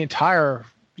pretty much the entire,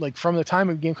 like from the time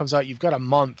the game comes out, you've got a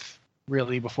month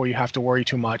really before you have to worry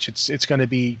too much. It's going to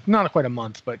be not quite a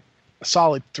month, but a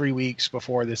solid 3 weeks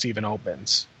before this even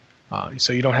opens.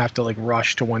 So you don't have to like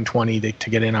rush to 120 to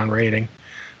get in on raiding.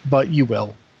 But you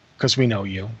will, because we know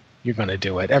you. You're going to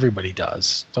do it. Everybody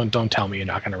does. Don't tell me you're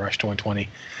not going to rush to 120.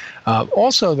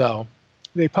 Also, though,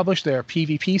 they published their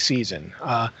PvP season.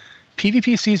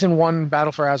 PvP Season 1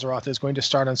 Battle for Azeroth is going to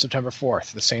start on September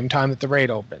 4th, the same time that the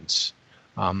raid opens.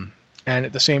 And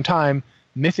at the same time,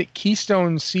 Mythic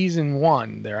Keystone Season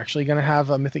 1, they're actually going to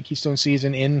have a Mythic Keystone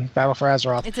Season in Battle for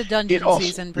Azeroth. It's a dungeon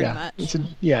season, pretty much.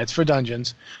 It's for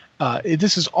dungeons.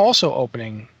 This is also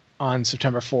opening on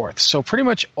September 4th. So pretty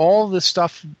much all the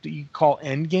stuff that you call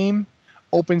endgame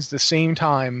opens the same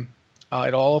time.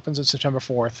 It all opens on September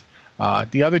 4th.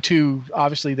 The other two,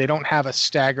 obviously, they don't have a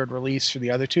staggered release for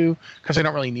the other two because they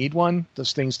don't really need one.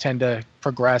 Those things tend to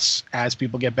progress as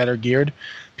people get better geared.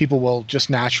 People will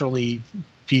just naturally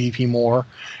PvP more,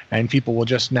 and people will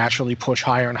just naturally push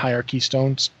higher and higher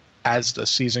keystones as the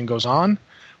season goes on,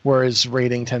 whereas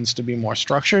raiding tends to be more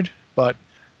structured. But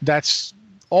that's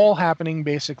all happening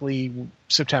basically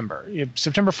September.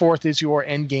 September 4th is your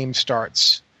end game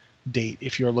starts date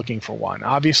if you're looking for one.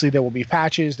 Obviously, there will be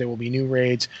patches, there will be new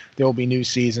raids, there will be new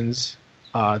seasons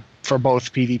for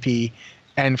both PvP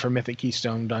and for Mythic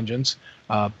Keystone dungeons.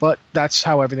 But that's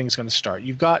how everything's going to start.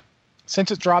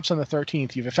 Since it drops on the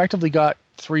 13th, you've effectively got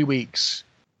 3 weeks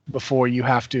before you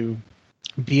have to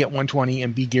be at 120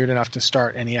 and be geared enough to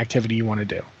start any activity you want to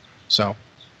do. So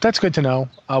that's good to know.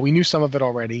 We knew some of it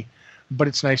already, but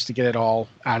it's nice to get it all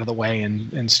out of the way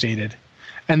and stated.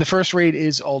 And the first raid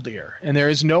is Uldir, and there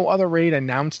is no other raid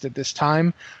announced at this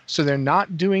time, so they're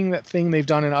not doing that thing they've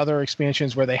done in other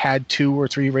expansions where they had 2 or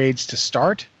 3 raids to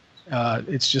start.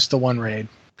 It's just the one raid.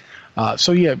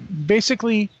 So yeah,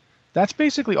 that's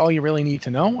basically all you really need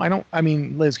to know.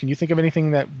 Liz, can you think of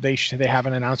anything that they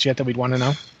haven't announced yet that we'd want to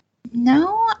know?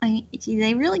 No,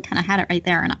 they really kind of had it right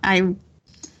there, and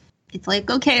it's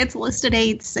like, okay, it's listed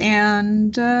 8s,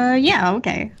 and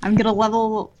okay, I'm gonna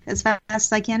level as fast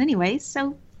as I can anyway.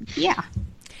 So yeah.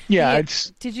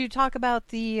 Did you talk about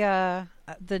the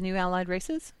new allied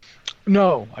races?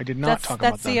 No, I did not talk about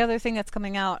that. That's the other thing that's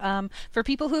coming out. For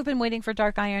people who have been waiting for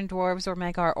Dark Iron Dwarves or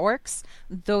Magar Orcs,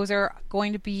 those are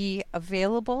going to be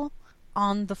available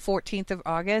on the 14th of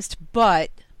August.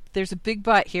 But there's a big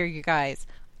but here, you guys.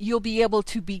 You'll be able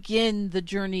to begin the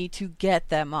journey to get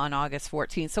them on August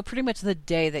 14th. So pretty much the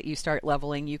day that you start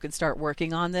leveling, you can start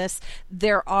working on this.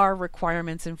 There are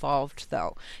requirements involved,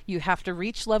 though. You have to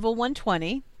reach level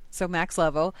 120. So max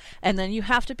level, and then you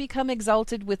have to become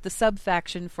exalted with the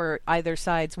sub-faction for either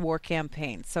side's war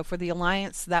campaign. So for the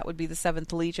Alliance, that would be the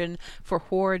 7th Legion. For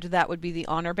Horde, that would be the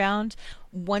Honor-Bound.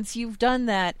 Once you've done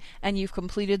that, and you've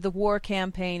completed the war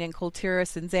campaign in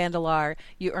Kultiris and Zandalar,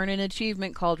 you earn an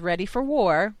achievement called Ready for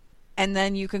War, and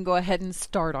then you can go ahead and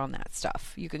start on that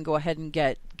stuff. You can go ahead and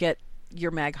get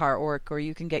your Mag'har Orc, or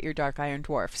you can get your Dark Iron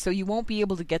Dwarf. So you won't be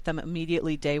able to get them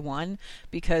immediately day one,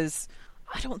 because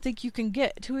I don't think you can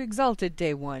get to Exalted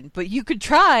day one, but you could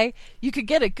try. You could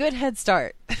get a good head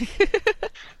start.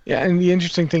 Yeah, and the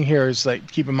interesting thing here is,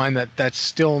 like, keep in mind that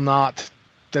that's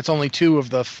only 2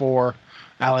 of the 4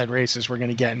 allied races we're going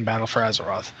to get in Battle for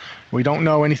Azeroth. We don't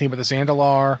know anything about the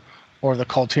Zandalar or the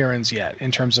Kultirans yet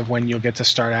in terms of when you'll get to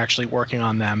start actually working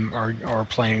on them or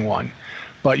playing one.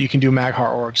 But you can do Mag'har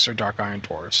Orcs or Dark Iron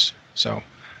Dwarves. So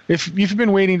if you've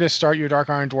been waiting to start your Dark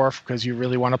Iron Dwarf because you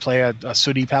really want to play a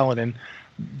sooty paladin,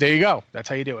 there you go. That's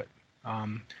how you do it.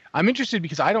 I'm interested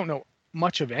because I don't know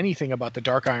much of anything about the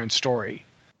Dark Iron story.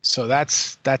 So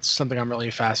that's something I'm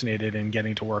really fascinated in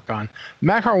getting to work on.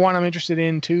 Mag'har 1 I'm interested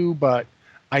in too, but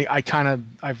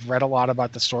I've read a lot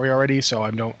about the story already,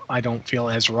 so I don't feel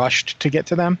as rushed to get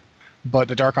to them. But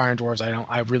the Dark Iron Dwarves,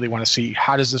 I really want to see,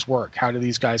 how does this work? How do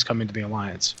these guys come into the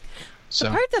Alliance? So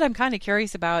the part that I'm kind of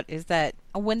curious about is that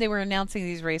when they were announcing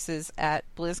these races at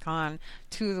BlizzCon,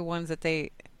 one of the ones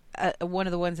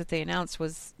that they announced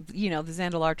was, the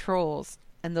Zandalar trolls,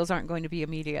 and those aren't going to be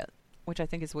immediate, which I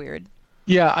think is weird.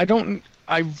 Yeah, I'm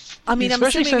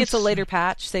assuming it's a later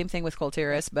patch. Same thing with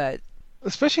Kultiris, but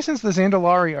especially since the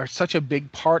Zandalari are such a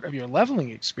big part of your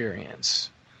leveling experience.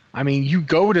 I mean, you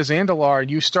go to Zandalar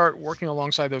and you start working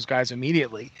alongside those guys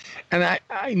immediately. And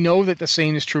I know that the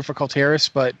same is true for Kultiris,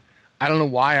 but I don't know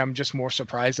why I'm just more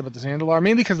surprised about the Zandalar.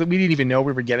 Mainly because we didn't even know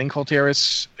we were getting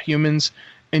Kultiris humans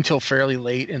until fairly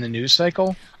late in the news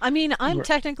cycle. I mean, I'm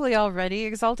technically already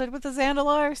exalted with the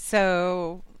Zandalar,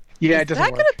 so yeah, it doesn't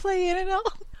work. Is that going to play in at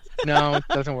all? No, it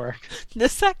doesn't work.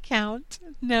 Does that count?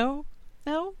 No?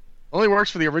 Only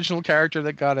works for the original character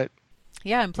that got it.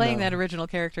 Yeah, I'm playing that original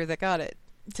character that got it.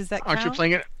 Does that count? Aren't you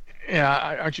playing it?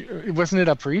 Yeah, aren't you? Wasn't it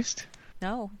a priest?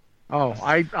 No. Oh,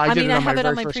 I have it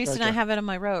on my priest and I have it on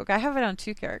my rogue. I have it on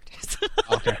 2 characters.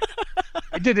 Okay.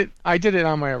 I did it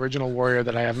on my original warrior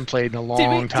that I haven't played in a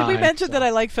long time. Did we mention that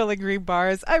I like filling green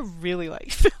bars? I really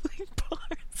like filling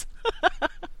bars.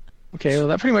 Okay, well,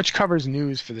 that pretty much covers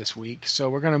news for this week. So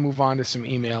we're going to move on to some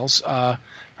emails.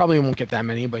 Probably won't get that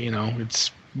many, but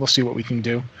we'll see what we can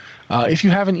do. If you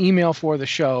have an email for the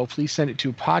show, please send it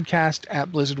to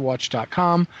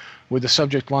podcast@blizzardwatch.com with the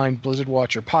subject line Blizzard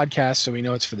Watch or Podcast, so we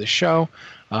know it's for the show.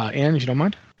 Anne, if you don't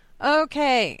mind.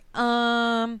 Okay.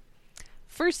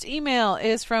 First email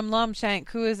is from Lomshank,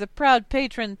 who is a proud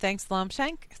patron. Thanks,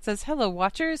 Lomshank. It says, "Hello,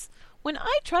 Watchers. When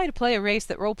I try to play a race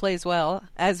that roleplays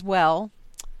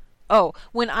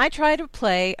when I try to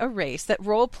play a race that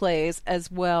role plays as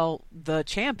well the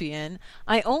champion,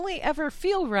 I only ever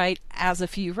feel right as a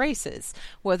few races,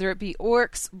 whether it be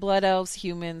orcs, blood elves,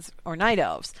 humans, or night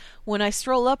elves. When I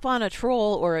stroll up on a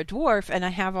troll or a dwarf and I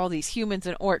have all these humans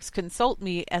and orcs consult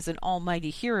me as an almighty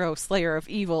hero, slayer of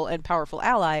evil, and powerful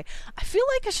ally, I feel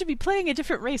like I should be playing a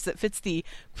different race that fits the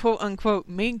quote-unquote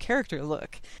main character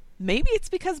look. Maybe it's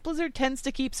because Blizzard tends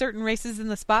to keep certain races in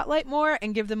the spotlight more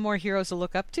and give them more heroes to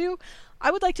look up to.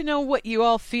 I would like to know what you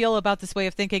all feel about this way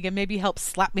of thinking and maybe help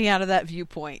slap me out of that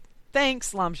viewpoint.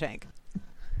 Thanks, Lomshank."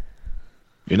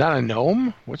 You're not a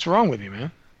gnome? What's wrong with you,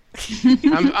 man?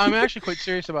 I'm actually quite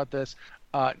serious about this.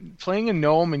 Playing a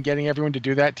gnome and getting everyone to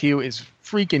do that to you is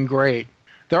freaking great.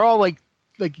 They're all like,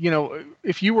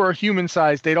 if you were human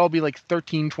sized, they'd all be like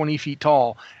 13, 20 feet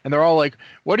tall. And they're all like,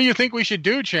 "What do you think we should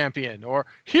do, champion?" Or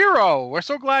 "Hero, we're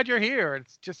so glad you're here."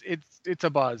 It's just, it's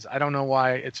a buzz. I don't know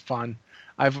why. It's fun.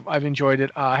 I've enjoyed it.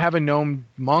 I have a gnome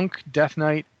monk, death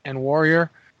knight, and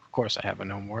warrior. Of course, I have a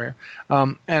gnome warrior.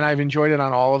 And I've enjoyed it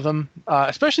on all of them,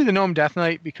 especially the gnome death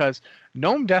knight, because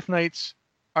gnome death knights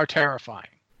are terrifying.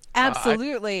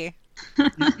 Absolutely.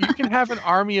 You can have an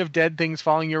army of dead things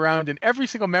following you around, and every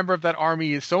single member of that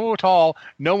army is so tall,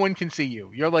 no one can see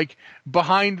you. You're like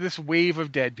behind this wave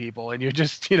of dead people, and you're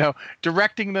just,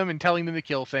 directing them and telling them to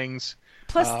kill things.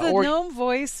 Plus the gnome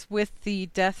voice with the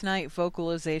Death Knight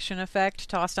vocalization effect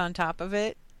tossed on top of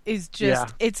it is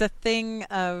just, It's a thing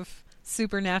of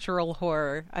supernatural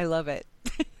horror. I love it.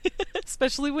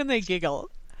 Especially when they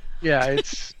giggle. Yeah,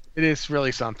 it is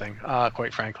really something,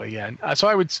 quite frankly, yeah. So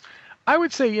I would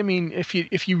say,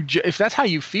 if that's how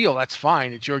you feel, that's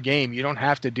fine. It's your game. You don't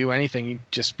have to do anything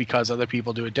just because other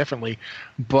people do it differently.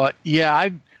 But yeah,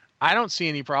 I don't see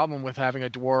any problem with having a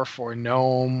dwarf or a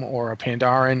gnome or a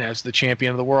Pandaren as the champion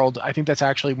of the world. I think that's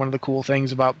actually one of the cool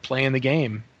things about playing the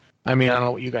game. I don't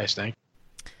know what you guys think.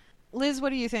 Liz, what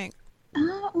do you think?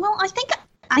 Well,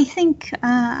 I think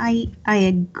I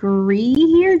agree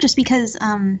here, just because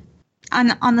on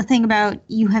the thing about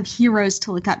you have heroes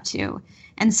to look up to.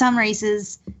 And some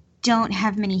races don't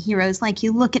have many heroes. Like,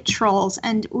 you look at trolls,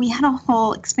 and we had a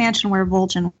whole expansion where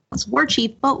Vol'jin was war chief,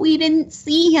 but we didn't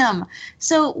see him.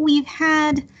 So we've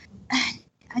had,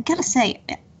 I gotta say,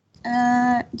 2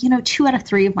 out of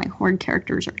 3 of my horde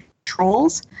characters are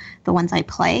trolls, the ones I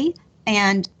play.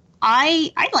 And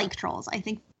I like trolls. I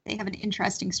think they have an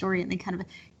interesting story, and they kind of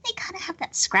have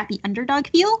that scrappy underdog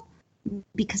feel,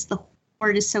 because the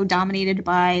Horde is so dominated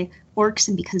by orcs,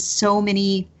 and because so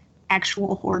many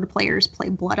actual Horde players play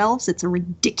Blood Elves, it's a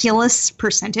ridiculous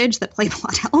percentage that play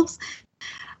Blood Elves.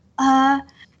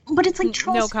 But it's like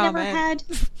Trolls never had.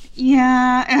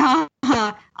 Yeah,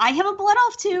 I have a Blood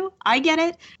Elf too. I get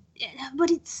it,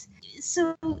 but it's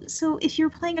so if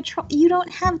you're playing a Troll, you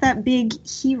don't have that big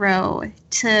hero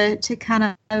to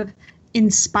kind of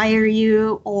inspire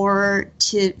you or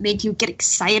to make you get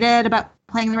excited about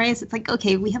playing the race. It's like,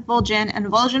 okay, we have Vol'jin, and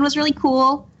Vol'jin was really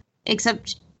cool,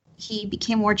 except he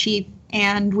became war chief,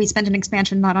 and we spent an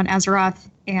expansion not on Azeroth,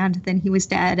 and then he was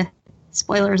dead.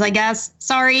 Spoilers, I guess.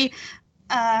 Sorry.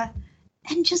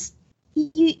 And just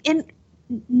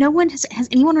no one has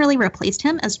anyone really replaced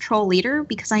him as troll leader,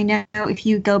 because I know if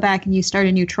you go back and you start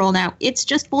a new troll now, it's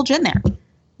just Vol'jin there.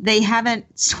 They haven't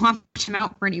swapped him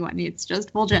out for anyone. It's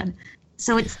just Vol'jin.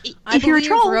 So it's if you're a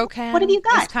troll, Rokan what have you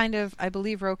got? I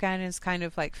believe Rokan is kind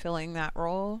of like filling that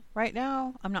role right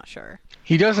now. I'm not sure.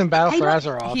 He does in Battle for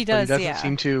Azeroth. He does, but he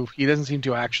doesn't seem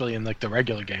to actually in like the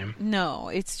regular game. No,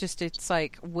 it's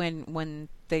like when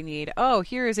they need,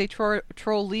 here is a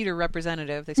troll leader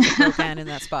representative, they stick Rokan in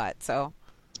that spot. So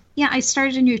yeah, I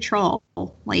started a new troll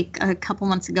like a couple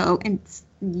months ago, and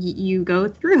you go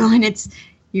through and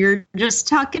you're just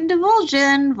talking to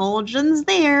Vol'jin. Vol'jin's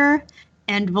there.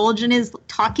 And Vol'jin is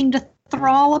talking to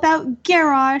Thrall about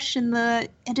Garrosh, and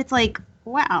it's like,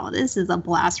 wow, this is a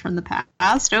blast from the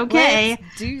past. Okay,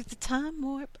 let's do the time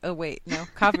warp. Oh wait, no,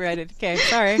 copyrighted. Okay,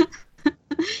 sorry.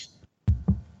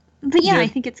 But yeah, I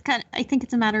think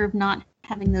it's a matter of not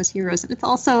having those heroes, and it's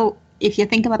also, if you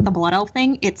think about the Blood Elf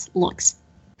thing, it's looks.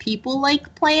 People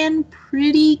like playing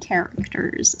pretty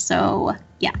characters, so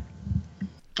yeah.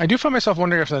 I do find myself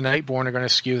wondering if the Nightborn are going to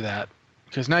skew that,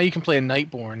 because now you can play a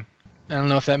Nightborn. I don't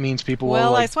know if that means people will I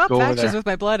like, swapped go over factions there. with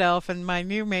my Blood Elf, and my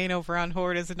new main over on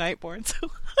Horde is a Nightborn. So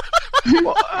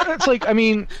Well, it's like, I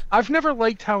mean, I've never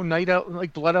liked how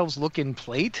Blood Elves look in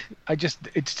plate.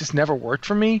 It's just never worked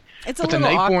for me. It's a little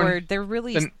awkward. They're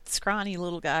really scrawny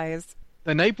little guys.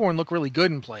 The Nightborn look really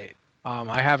good in plate.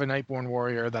 I have a Nightborn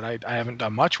warrior that I haven't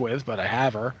done much with, but I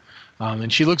have her.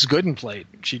 And she looks good in plate.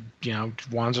 She,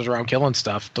 wanders around killing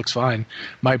stuff. Looks fine.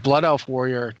 My Blood Elf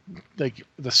warrior, like,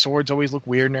 the swords always look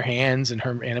weird in her hands, and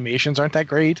her animations aren't that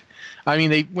great. I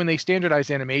mean, when they standardized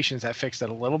animations, that fixed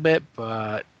it a little bit,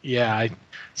 but yeah, I'm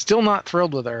still not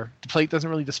thrilled with her. The plate doesn't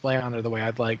really display on her the way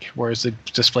I'd like, whereas the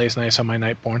display is nice on my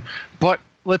Nightborn. But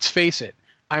let's face it,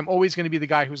 I'm always going to be the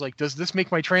guy who's like, does this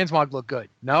make my transmog look good?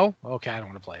 No? Okay, I don't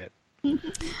want to play it.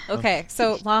 Okay,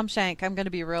 so Lomshank, I'm going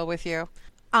to be real with you.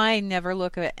 I never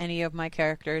look at any of my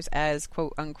characters as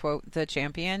quote-unquote the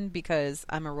champion, because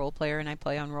I'm a role player and I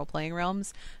play on role-playing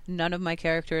realms. None of my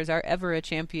characters are ever a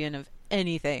champion of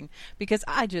anything, because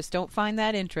I just don't find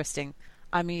that interesting.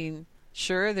 I mean,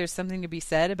 sure, there's something to be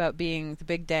said about being the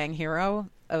big dang hero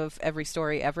of every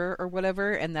story ever or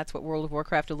whatever, and that's what World of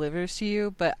Warcraft delivers to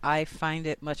you, but I find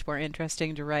it much more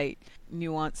interesting to write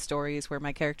nuanced stories where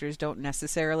my characters don't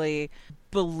necessarily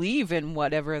believe in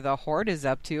whatever the Horde is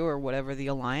up to or whatever the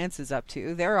Alliance is up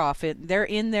to. They're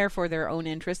in there for their own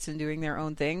interests and doing their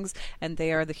own things, and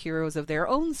they are the heroes of their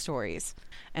own stories,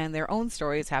 and their own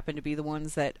stories happen to be the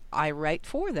ones that I write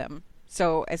for them.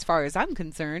 So as far as I'm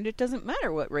concerned, it doesn't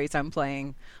matter what race I'm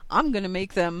playing. I'm going to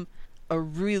make them a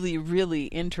really, really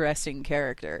interesting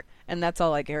character, and that's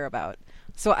all I care about.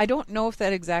 So I don't know if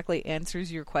that exactly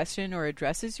answers your question or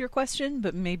addresses your question,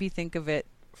 but maybe think of it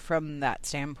from that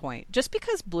standpoint. Just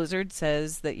because Blizzard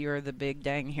says that you're the big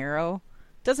dang hero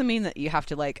doesn't mean that you have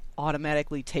to like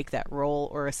automatically take that role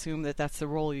or assume that that's the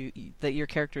role that your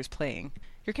character is playing.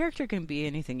 Your character can be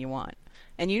anything you want,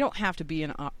 and you don't have to be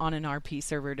on an RP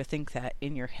server to think that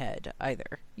in your head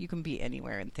either. You can be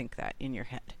anywhere and think that in your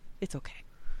head. It's okay.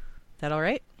 That all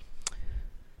right?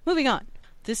 Moving on.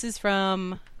 This is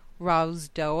from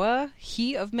Rausdoa.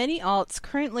 He of many alts,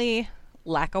 currently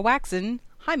Lackawaxen,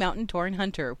 High Mountain Tauren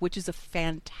Hunter, which is a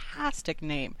fantastic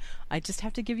name. I just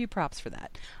have to give you props for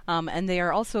that. And they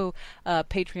are also a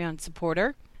Patreon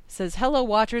supporter. Says, hello,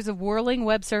 watchers of whirling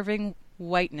web surfing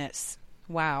whiteness.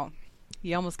 Wow.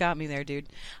 You almost got me there, dude.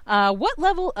 What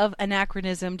level of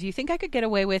anachronism do you think I could get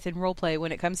away with in roleplay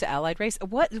when it comes to allied race?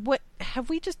 What have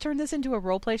we just turned this into a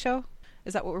roleplay show?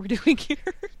 Is that what we're doing here?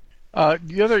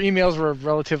 The other emails were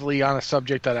relatively on a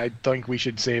subject that I think we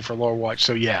should save for Lore Watch,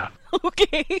 so yeah.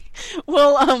 Okay.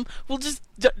 Well, we'll just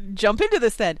jump into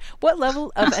this then. What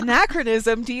level of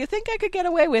anachronism do you think I could get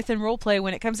away with in roleplay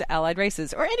when it comes to allied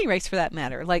races, or any race for that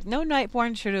matter? Like, no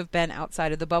Nightborn should have been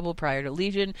outside of the bubble prior to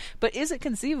Legion, but is it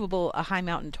conceivable a High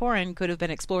Mountain Tauren could have been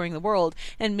exploring the world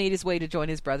and made his way to join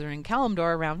his brethren in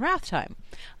Kalimdor around Wrath time?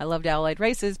 I loved allied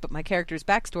races, but my characters'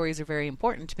 backstories are very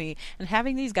important to me, and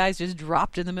having these guys just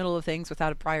dropped in the middle of things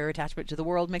without a prior attachment to the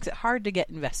world makes it hard to get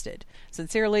invested.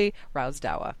 Sincerely, Rouse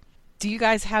Dawa. Do you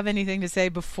guys have anything to say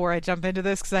before I jump into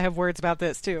this? Because I have words about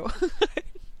this, too.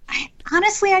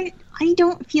 Honestly, I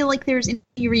don't feel like there's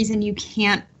any reason you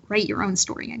can't write your own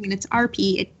story. I mean, it's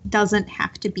RP. It doesn't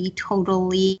have to be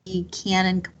totally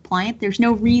canon compliant. There's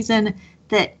no reason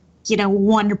that,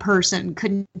 one person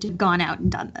couldn't have gone out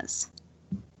and done this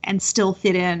and still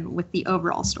fit in with the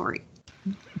overall story.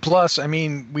 Plus, I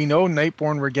mean, we know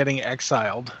Nightborn were getting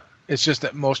exiled. It's just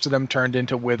that most of them turned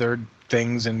into withered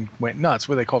things and went nuts.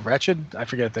 Were they called Wretched? I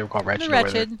forget if they were called Wretched. The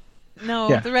Wretched. No,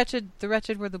 yeah. the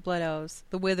Wretched were the Blood Elves.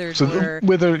 The Withered were... The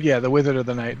Withered are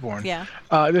the Nightborn. Yeah.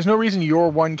 There's no reason your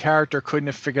one character couldn't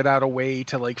have figured out a way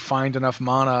to, find enough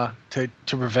mana to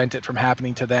prevent it from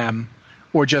happening to them,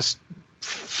 or just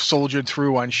soldiered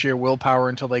through on sheer willpower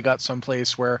until they got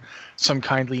someplace where some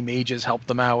kindly mages helped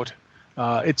them out.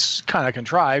 It's kind of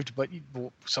contrived, but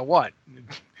so what?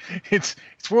 It's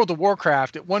World of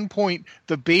Warcraft. At one point,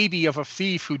 the baby of a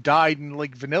thief who died in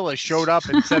vanilla showed up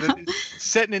and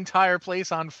set an entire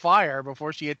place on fire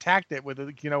before she attacked it with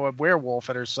a werewolf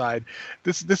at her side.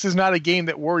 This is not a game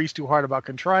that worries too hard about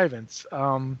contrivance.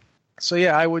 So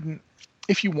yeah, I wouldn't.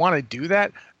 If you want to do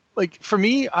that, for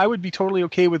me, I would be totally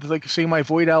okay with saying my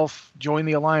Void Elf joined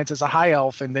the Alliance as a High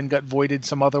Elf and then got voided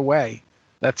some other way.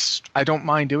 I don't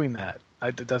mind doing that.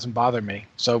 It doesn't bother me.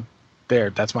 So.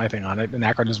 That's my thing on it.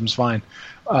 Anachronism's fine.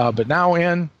 But now,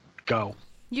 Anne, go.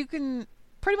 You can...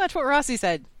 Pretty much what Rossi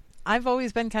said. I've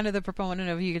always been kind of the proponent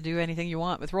of you can do anything you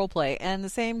want with roleplay, and the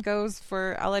same goes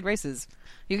for allied races.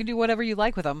 You can do whatever you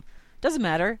like with them. Doesn't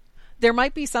matter. There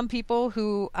might be some people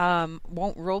who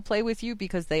won't roleplay with you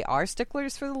because they are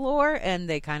sticklers for the lore, and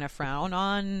they kind of frown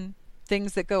on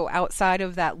things that go outside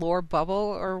of that lore bubble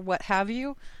or what have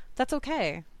you. That's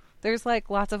okay. There's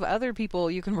lots of other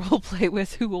people you can roleplay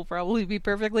with who will probably be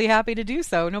perfectly happy to do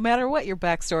so, no matter what your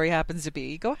backstory happens to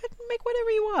be. Go ahead and make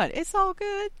whatever you want. It's all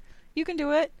good. You can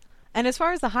do it. And as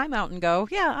far as the High Mountain go,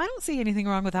 yeah, I don't see anything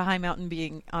wrong with a High Mountain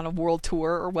being on a world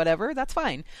tour or whatever. That's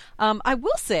fine. I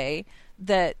will say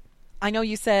that I know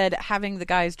you said having the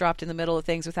guys dropped in the middle of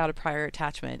things without a prior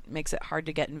attachment makes it hard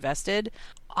to get invested.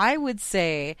 I would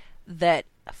say that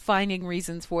finding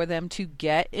reasons for them to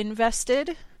get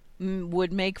invested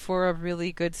would make for a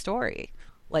really good story.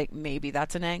 Maybe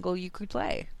that's an angle you could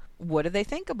play. What do they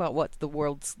think about what the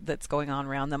world that's going on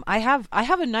around them? I have a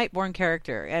Nightborn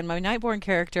character, and my Nightborn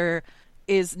character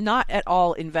is not at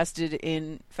all invested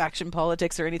in faction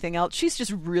politics or anything else. She's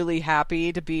just really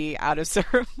happy to be out of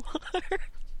Suramar.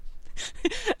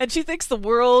 And she thinks the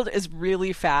world is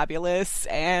really fabulous,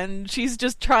 and she's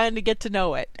just trying to get to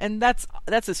know it. And that's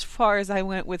as far as I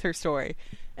went with her story.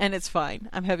 And it's fine.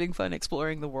 I'm having fun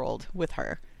exploring the world with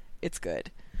her. It's good.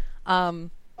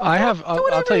 I'll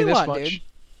tell you this much. Dude.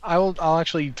 I'll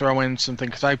actually throw in something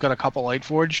because I've got a couple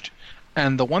Lightforged,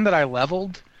 and the one that I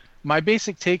leveled, my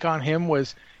basic take on him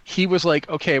was he was like,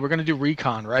 okay, we're going to do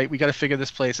recon, right? We got to figure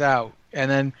this place out. And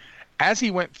then as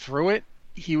he went through it,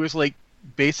 he was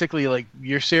basically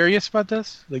you're serious about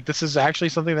this? This is actually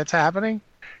something that's happening?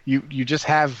 You just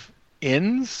have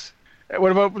ins?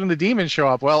 What about when the demons show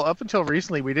up? Well, up until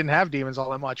recently, we didn't have demons all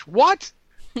that much. What?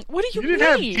 What do you mean?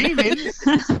 You didn't have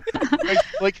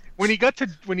demons? when he got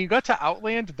to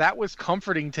Outland, that was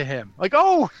comforting to him.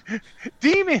 Oh,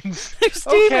 demons! There's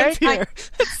demons here.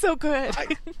 That's so good.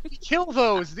 Kill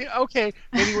those. Okay.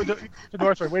 Then he went to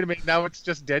Northrend. Wait a minute. Now it's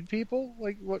just dead people?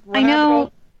 What I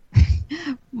know.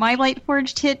 My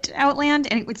Lightforged hit Outland,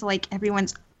 and it was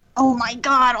everyone's, oh my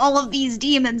god, all of these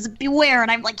demons, beware. And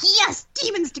I'm yes,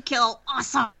 demons to kill.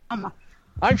 Awesome.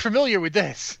 I'm familiar with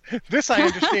this. This I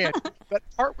understand. That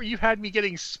part where you had me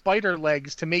getting spider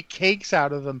legs to make cakes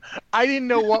out of them, I didn't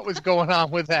know what was going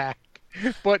on with that.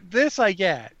 But this I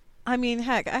get. I mean,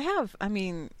 heck, I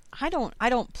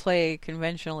don't play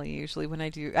conventionally usually when I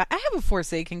do. I have a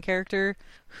Forsaken character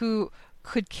who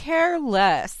could care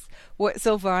less what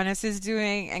Sylvanas is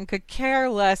doing and could care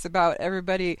less about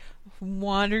everybody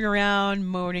wandering around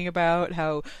moaning about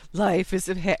how life is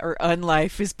or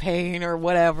unlife is pain or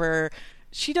whatever.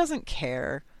 She doesn't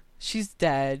care. She's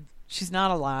dead. She's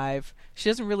not alive. She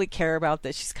doesn't really care about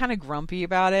this. She's kind of grumpy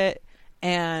about it.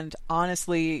 And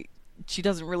honestly, she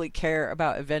doesn't really care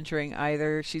about adventuring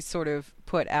either. She's sort of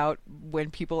put out when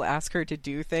people ask her to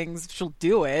do things. She'll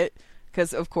do it,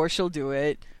 because of course she'll do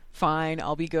it. Fine,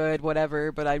 I'll be good,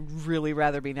 whatever, but I'd really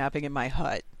rather be napping in my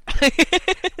hut.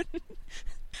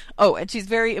 Oh, and she's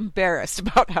very embarrassed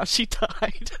about how she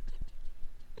died.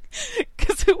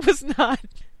 Because it was not...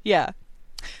 Yeah.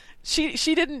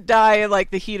 She didn't die in,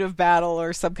 like, the heat of battle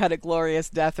or some kind of glorious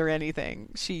death or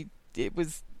anything.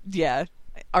 Yeah.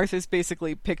 Arthas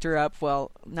basically picked her up.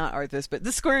 Well, not Arthas, but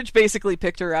the Scourge basically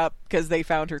picked her up because they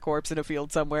found her corpse in a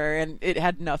field somewhere, and it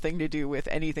had nothing to do with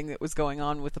anything that was going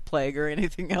on with the plague or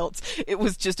anything else. It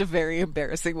was just a very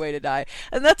embarrassing way to die.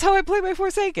 And that's how I play my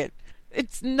Forsaken.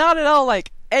 It's not at all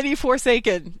like any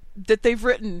Forsaken that they've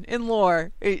written in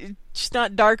lore. She's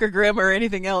not dark or grim or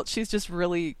anything else. She's just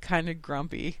really kind of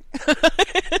grumpy.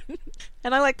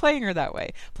 And I like playing her that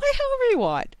way. Play however you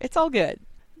want. It's all good.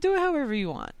 Do it however you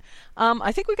want.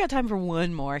 I think we got time for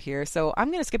one more here, so I'm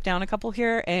going to skip down a couple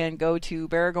here and go to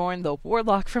Baragorn, the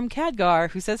warlock from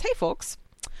Khadgar, who says, "Hey folks,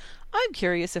 I'm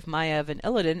curious if Maiev and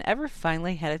Illidan ever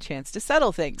finally had a chance to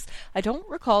settle things. I don't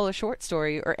recall a short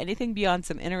story or anything beyond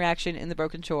some interaction in the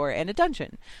Broken Shore and a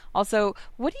dungeon. Also,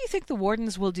 what do you think the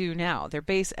Wardens will do now? Their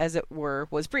base, as it were,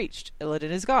 was breached.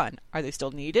 Illidan is gone. Are they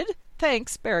still needed?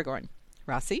 Thanks, Baragorn."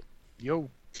 Rossi? Yo.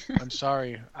 I'm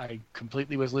sorry. I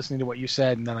completely was listening to what you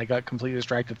said, and then I got completely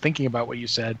distracted thinking about what you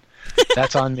said.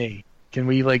 That's on me. Can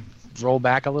we, roll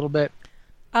back a little bit?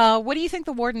 What do you think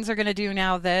the Wardens are going to do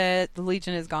now that the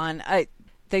Legion is gone?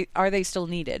 Are they still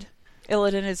needed?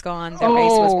 Illidan is gone. Their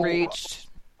base was breached.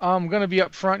 I'm going to be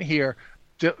up front here.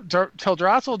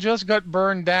 Teldrassil just got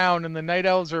burned down, and the Night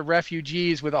Elves are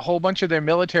refugees with a whole bunch of their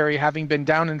military having been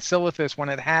down in Silithus when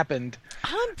it happened.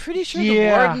 I'm pretty sure the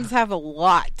Wardens have a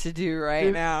lot to do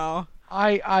now.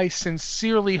 I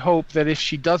sincerely hope that if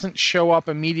she doesn't show up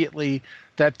immediately,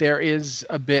 that there is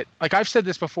a bit... Like I've said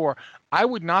this before, I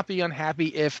would not be unhappy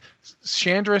if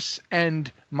Chandris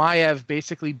and Maiev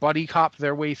basically buddy copped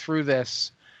their way through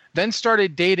this, then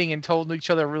started dating and told each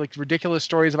other really ridiculous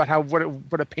stories about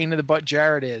what a pain in the butt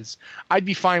Jared is. I'd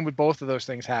be fine with both of those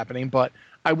things happening, but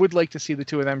I would like to see the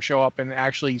two of them show up and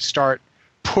actually start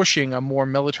pushing a more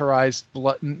militarized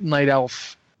Night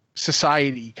Elf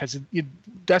society, because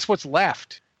that's what's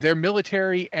left. Their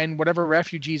military and whatever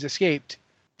refugees escaped,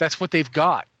 that's what they've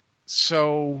got.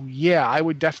 So, yeah, I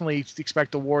would definitely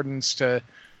expect the Wardens to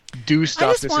do stuff.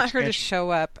 I just want her to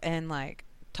show up and,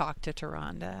 talk to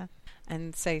Tyrande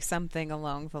and say something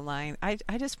along the line. I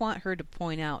just want her to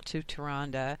point out to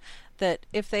Tyrande that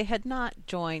if they had not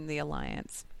joined the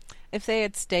Alliance, if they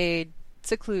had stayed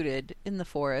secluded in the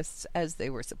forests as they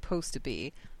were supposed to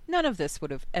be, none of this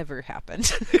would have ever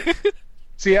happened.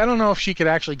 See, I don't know if she could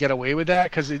actually get away with that,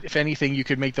 because if anything, you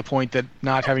could make the point that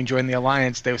not having joined the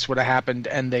Alliance, this would have happened,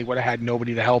 and they would have had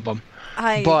nobody to help them.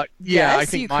 I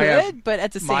think Maiev could, but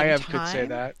at the same time, could say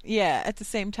that. Yeah, at the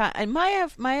same time, and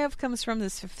Maiev comes from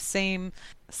this same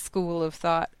school of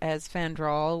thought as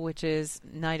Fandral, which is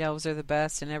Night Elves are the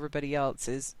best, and everybody else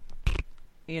is,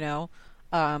 and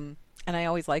I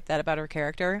always like that about her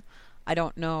character. I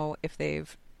don't know if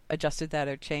they've adjusted that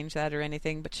or changed that or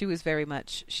anything, but she was very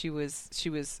much she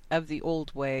was of the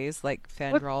old ways, like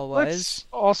Fandral was. Let's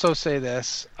also say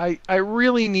this: I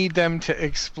really need them to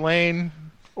explain,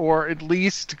 or at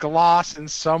least gloss in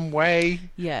some way,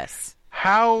 yes,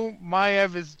 how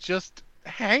Maiev is just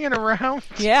hanging around.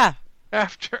 Yeah.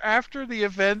 After the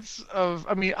events of,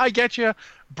 I get you,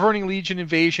 Burning Legion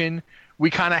invasion, we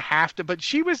kind of have to, but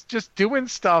she was just doing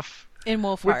stuff in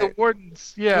Wolfheart with the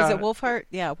Wardens. Yeah. Was it Wolfheart?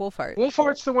 Yeah, Wolfheart.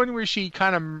 Wolfheart's the one where she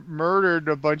kind of murdered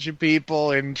a bunch of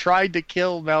people and tried to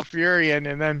kill Malfurion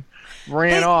and then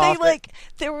ran off.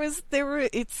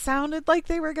 It sounded like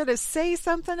they were going to say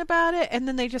something about it, and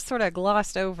then they just sort of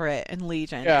glossed over it in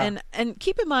Legion. Yeah. And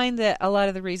keep in mind that a lot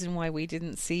of the reason why we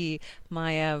didn't see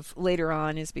Maiev later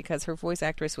on is because her voice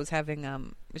actress was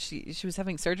having she was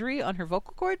having surgery on her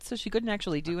vocal cords, so she couldn't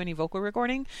actually do any vocal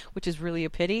recording, which is really a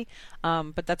pity.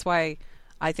 But that's why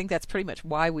I think that's pretty much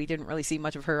why we didn't really see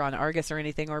much of her on Argus or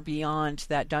anything, or beyond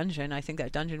that dungeon. I think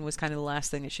that dungeon was kind of the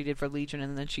last thing that she did for Legion,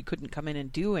 and then she couldn't come in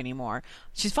and do anymore.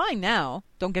 She's fine now,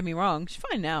 don't get me wrong, she's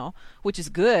fine now, which is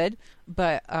good,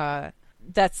 but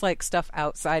that's stuff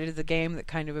outside of the game that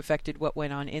kind of affected what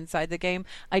went on inside the game.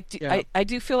 I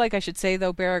do feel like I should say,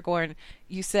 though, Baragorn,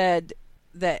 you said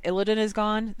that Illidan is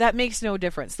gone. That makes no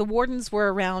difference. The Wardens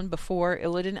were around before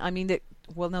Illidan.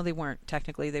 Well, no, they weren't.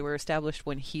 Technically, they were established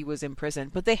when he was in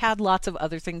prison, but they had lots of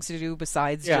other things to do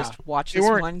besides just watch this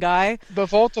one guy. The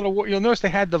Vault of the You'll notice they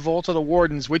had the Vault of the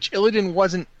Wardens, which Illidan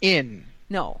wasn't in.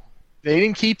 No. They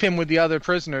didn't keep him with the other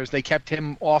prisoners. They kept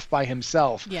him off by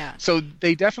himself. Yeah. So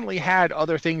they definitely had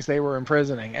other things they were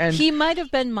imprisoning. And he might have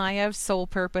been Maya's sole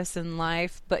purpose in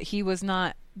life, but he was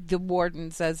not the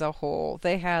wardens as a whole.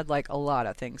 They had like a lot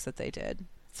of things that they did.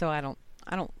 So I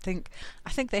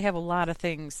think they have a lot of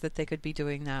things that they could be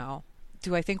doing now.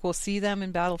 Do I think we'll see them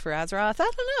in Battle for Azeroth? I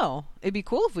don't know. It'd be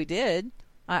cool if we did.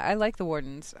 I like the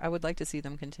wardens. I would like to see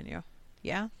them continue.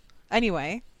 Yeah.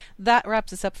 Anyway, that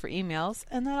wraps us up for emails,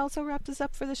 and that also wraps us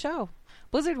up for the show.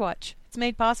 Blizzard Watch. It's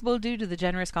made possible due to the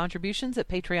generous contributions at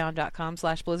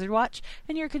patreon.com/BlizzardWatch,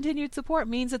 and your continued support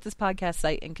means that this podcast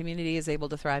site and community is able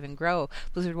to thrive and grow.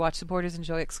 Blizzard Watch supporters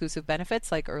enjoy exclusive benefits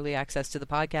like early access to the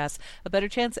podcast, a better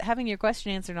chance at having your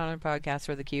question answered on a podcast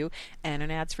for the queue, and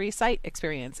an ads-free site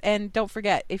experience. And don't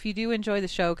forget, if you do enjoy the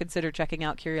show, consider checking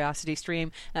out Curiosity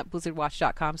Stream at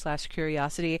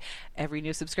blizzardwatch.com/curiosity. Every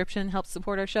new subscription helps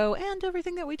support our show and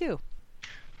everything that we do.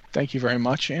 Thank you very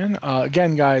much, Ann.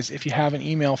 Again, guys, if you have an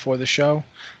email for the show,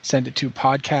 send it to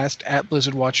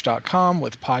podcast@blizzardwatch.com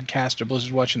with podcast or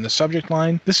Blizzard Watch in the subject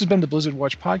line. This has been the Blizzard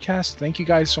Watch Podcast. Thank you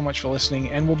guys so much for listening,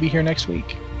 and we'll be here next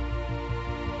week.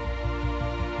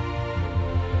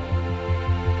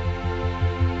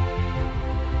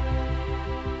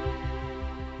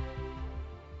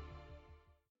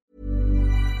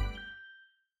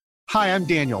 Hi, I'm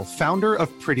Daniel, founder of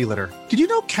Pretty Litter. Did you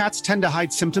know cats tend to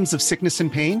hide symptoms of sickness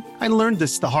and pain? I learned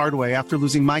this the hard way after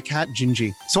losing my cat,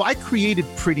 Gingy. So I created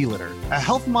Pretty Litter, a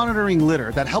health monitoring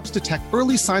litter that helps detect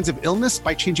early signs of illness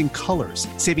by changing colors,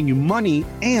 saving you money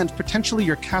and potentially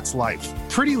your cat's life.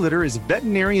 Pretty Litter is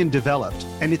veterinarian developed,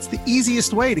 and it's the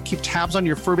easiest way to keep tabs on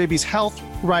your fur baby's health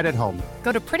right at home.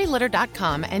 Go to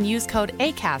prettylitter.com and use code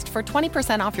ACAST for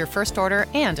 20% off your first order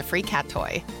and a free cat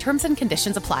toy. Terms and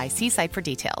conditions apply. See site for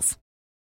details.